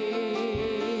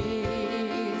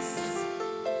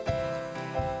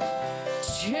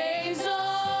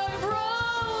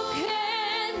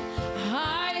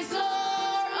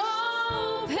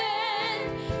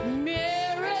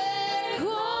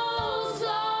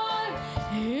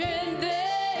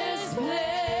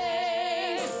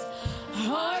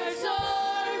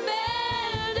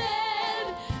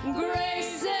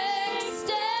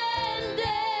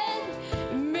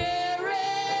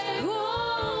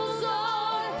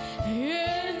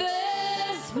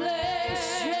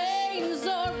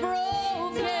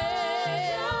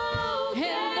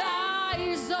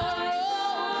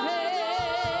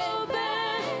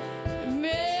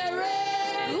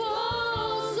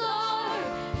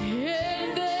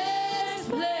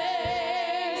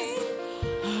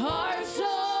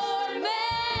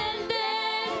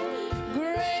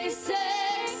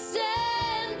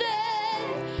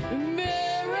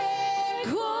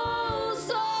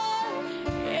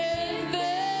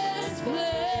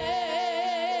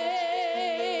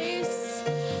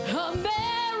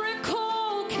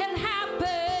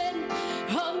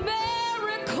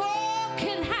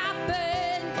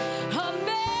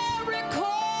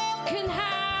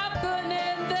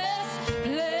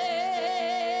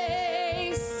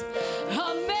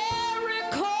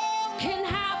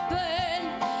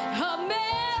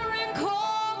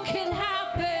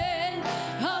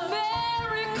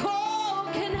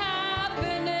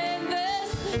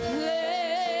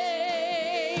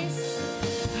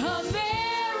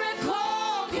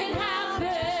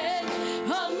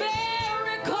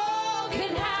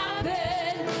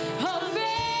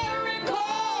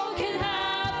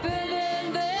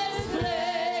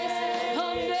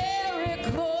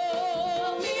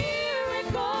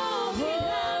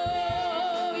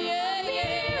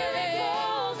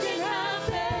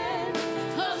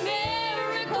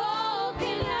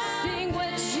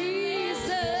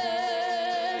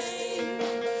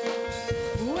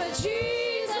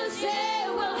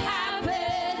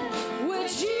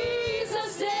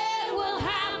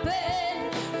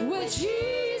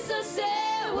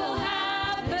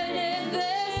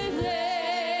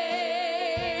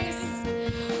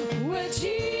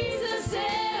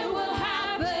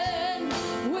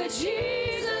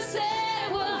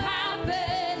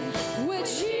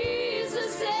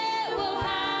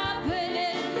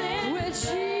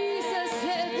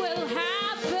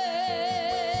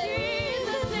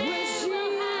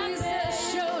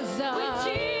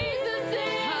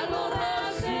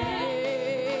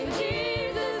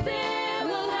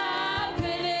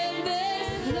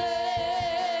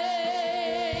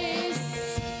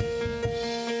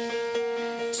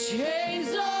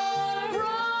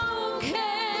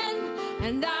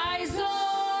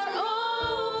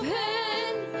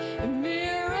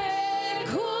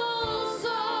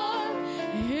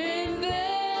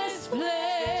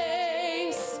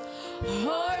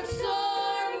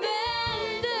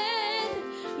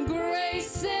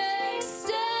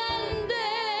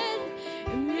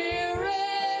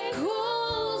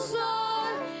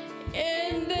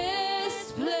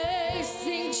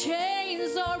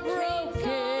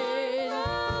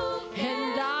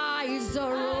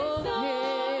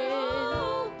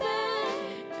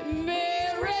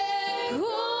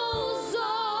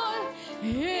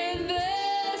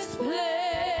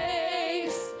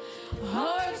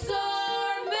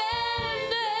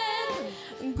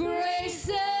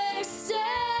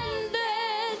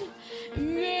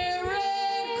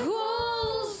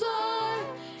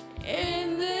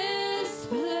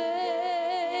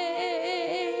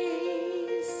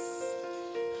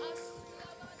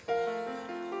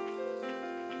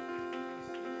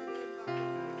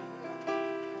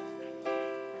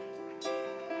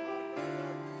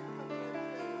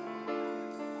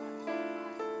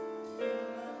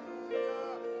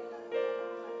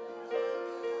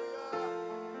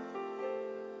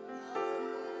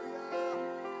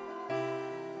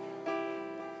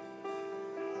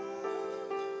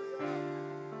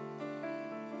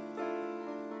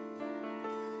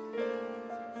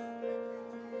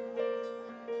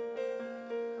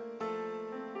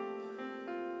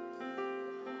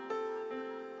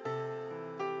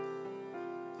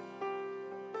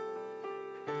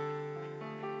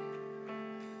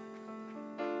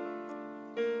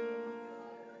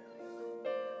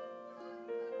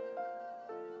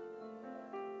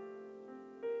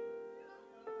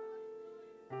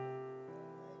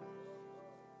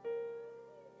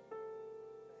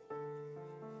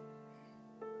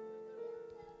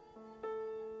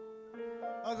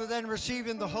 other than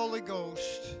receiving the Holy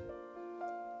Ghost,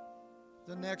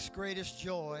 the next greatest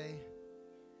joy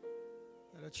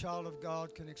that a child of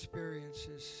God can experience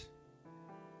is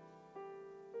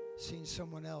seeing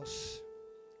someone else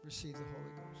receive the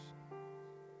Holy Ghost.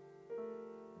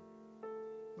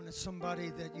 When it's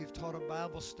somebody that you've taught a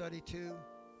Bible study to,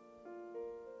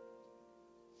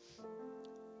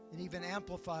 it even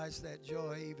amplifies that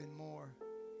joy even more.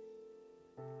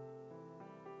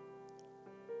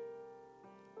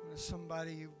 When it's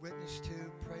somebody you witnessed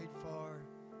to, prayed for,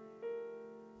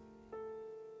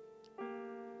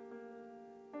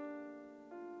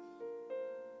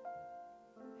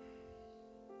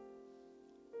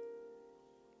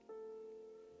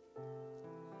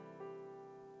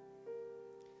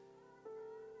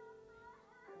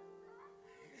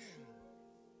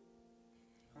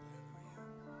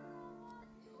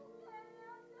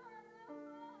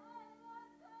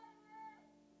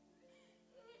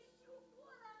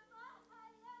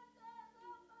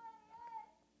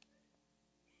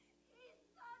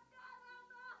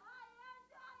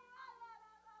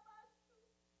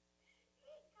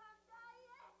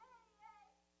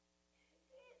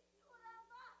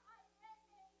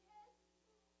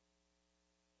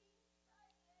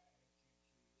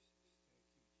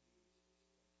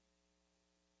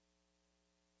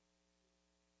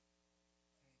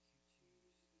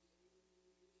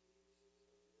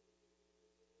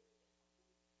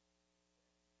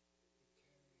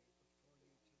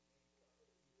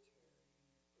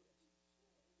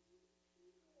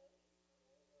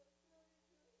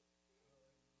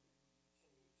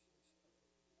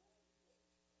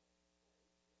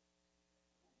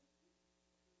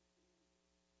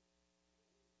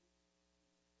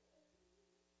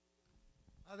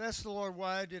 I've asked the Lord,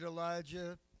 why did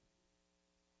Elijah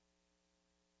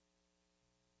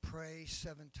pray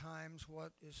 7 times?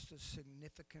 What is the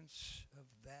significance of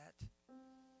that?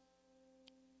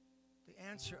 The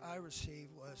answer I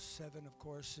received was 7, of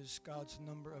course, is God's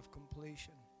number of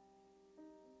completion.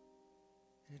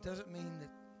 And it doesn't mean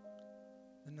that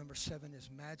the number 7 is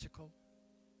magical.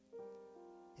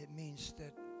 It means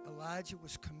that Elijah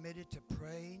was committed to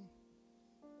praying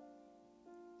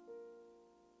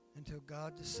until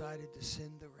God decided to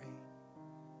send the rain.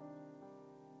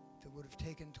 If it would have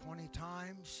taken 20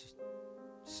 times,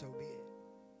 so be it.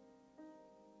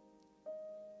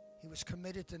 He was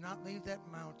committed to not leave that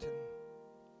mountain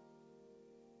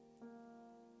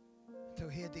until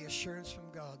he had the assurance from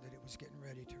God that it was getting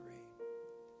ready to rain.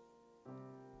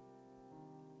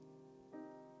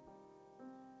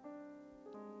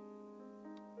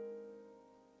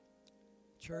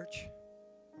 Church,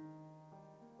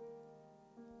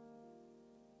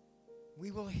 we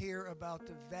will hear about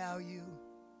the value,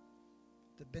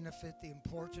 the benefit, the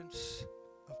importance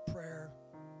of prayer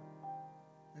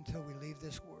until we leave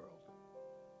this world.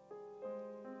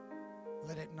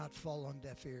 Let it not fall on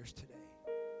deaf ears today.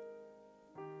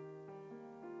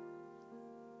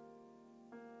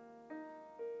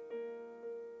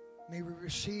 May we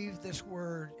receive this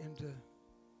word into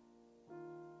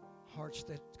hearts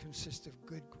that consist of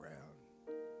good ground.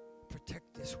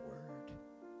 Protect this word.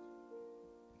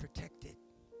 Protect it.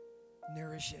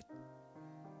 Nourish it.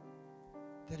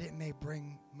 That it may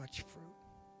bring much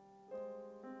fruit.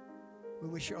 We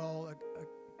wish you all a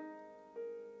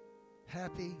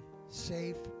happy,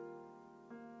 safe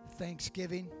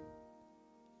Thanksgiving.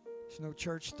 There's no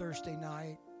church Thursday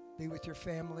night. Be with your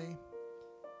family.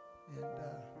 And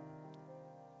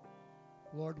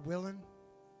Lord willing,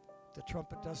 the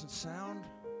trumpet doesn't sound.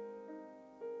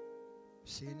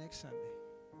 See you next Sunday.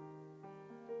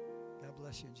 God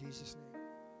bless you in Jesus' name.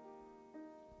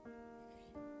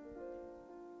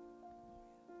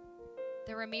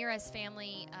 The Ramirez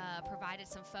family provided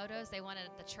some photos. They wanted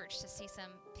the church to see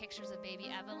some pictures of baby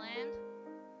Evelyn.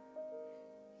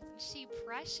 Isn't she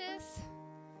precious?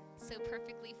 So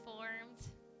perfectly formed.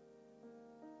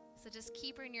 So just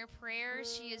keep her in your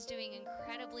prayers. She is doing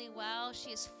incredibly well.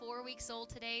 She is 4 weeks old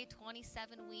today,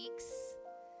 27 weeks.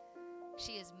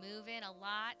 She is moving a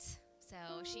lot. So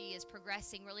she is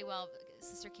progressing really well.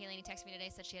 Sister Kayleen texted me today,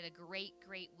 said she had a great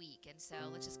week. And so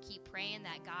let's just keep praying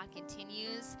that God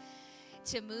continues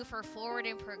to move her forward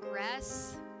and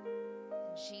progress.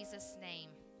 In Jesus' name.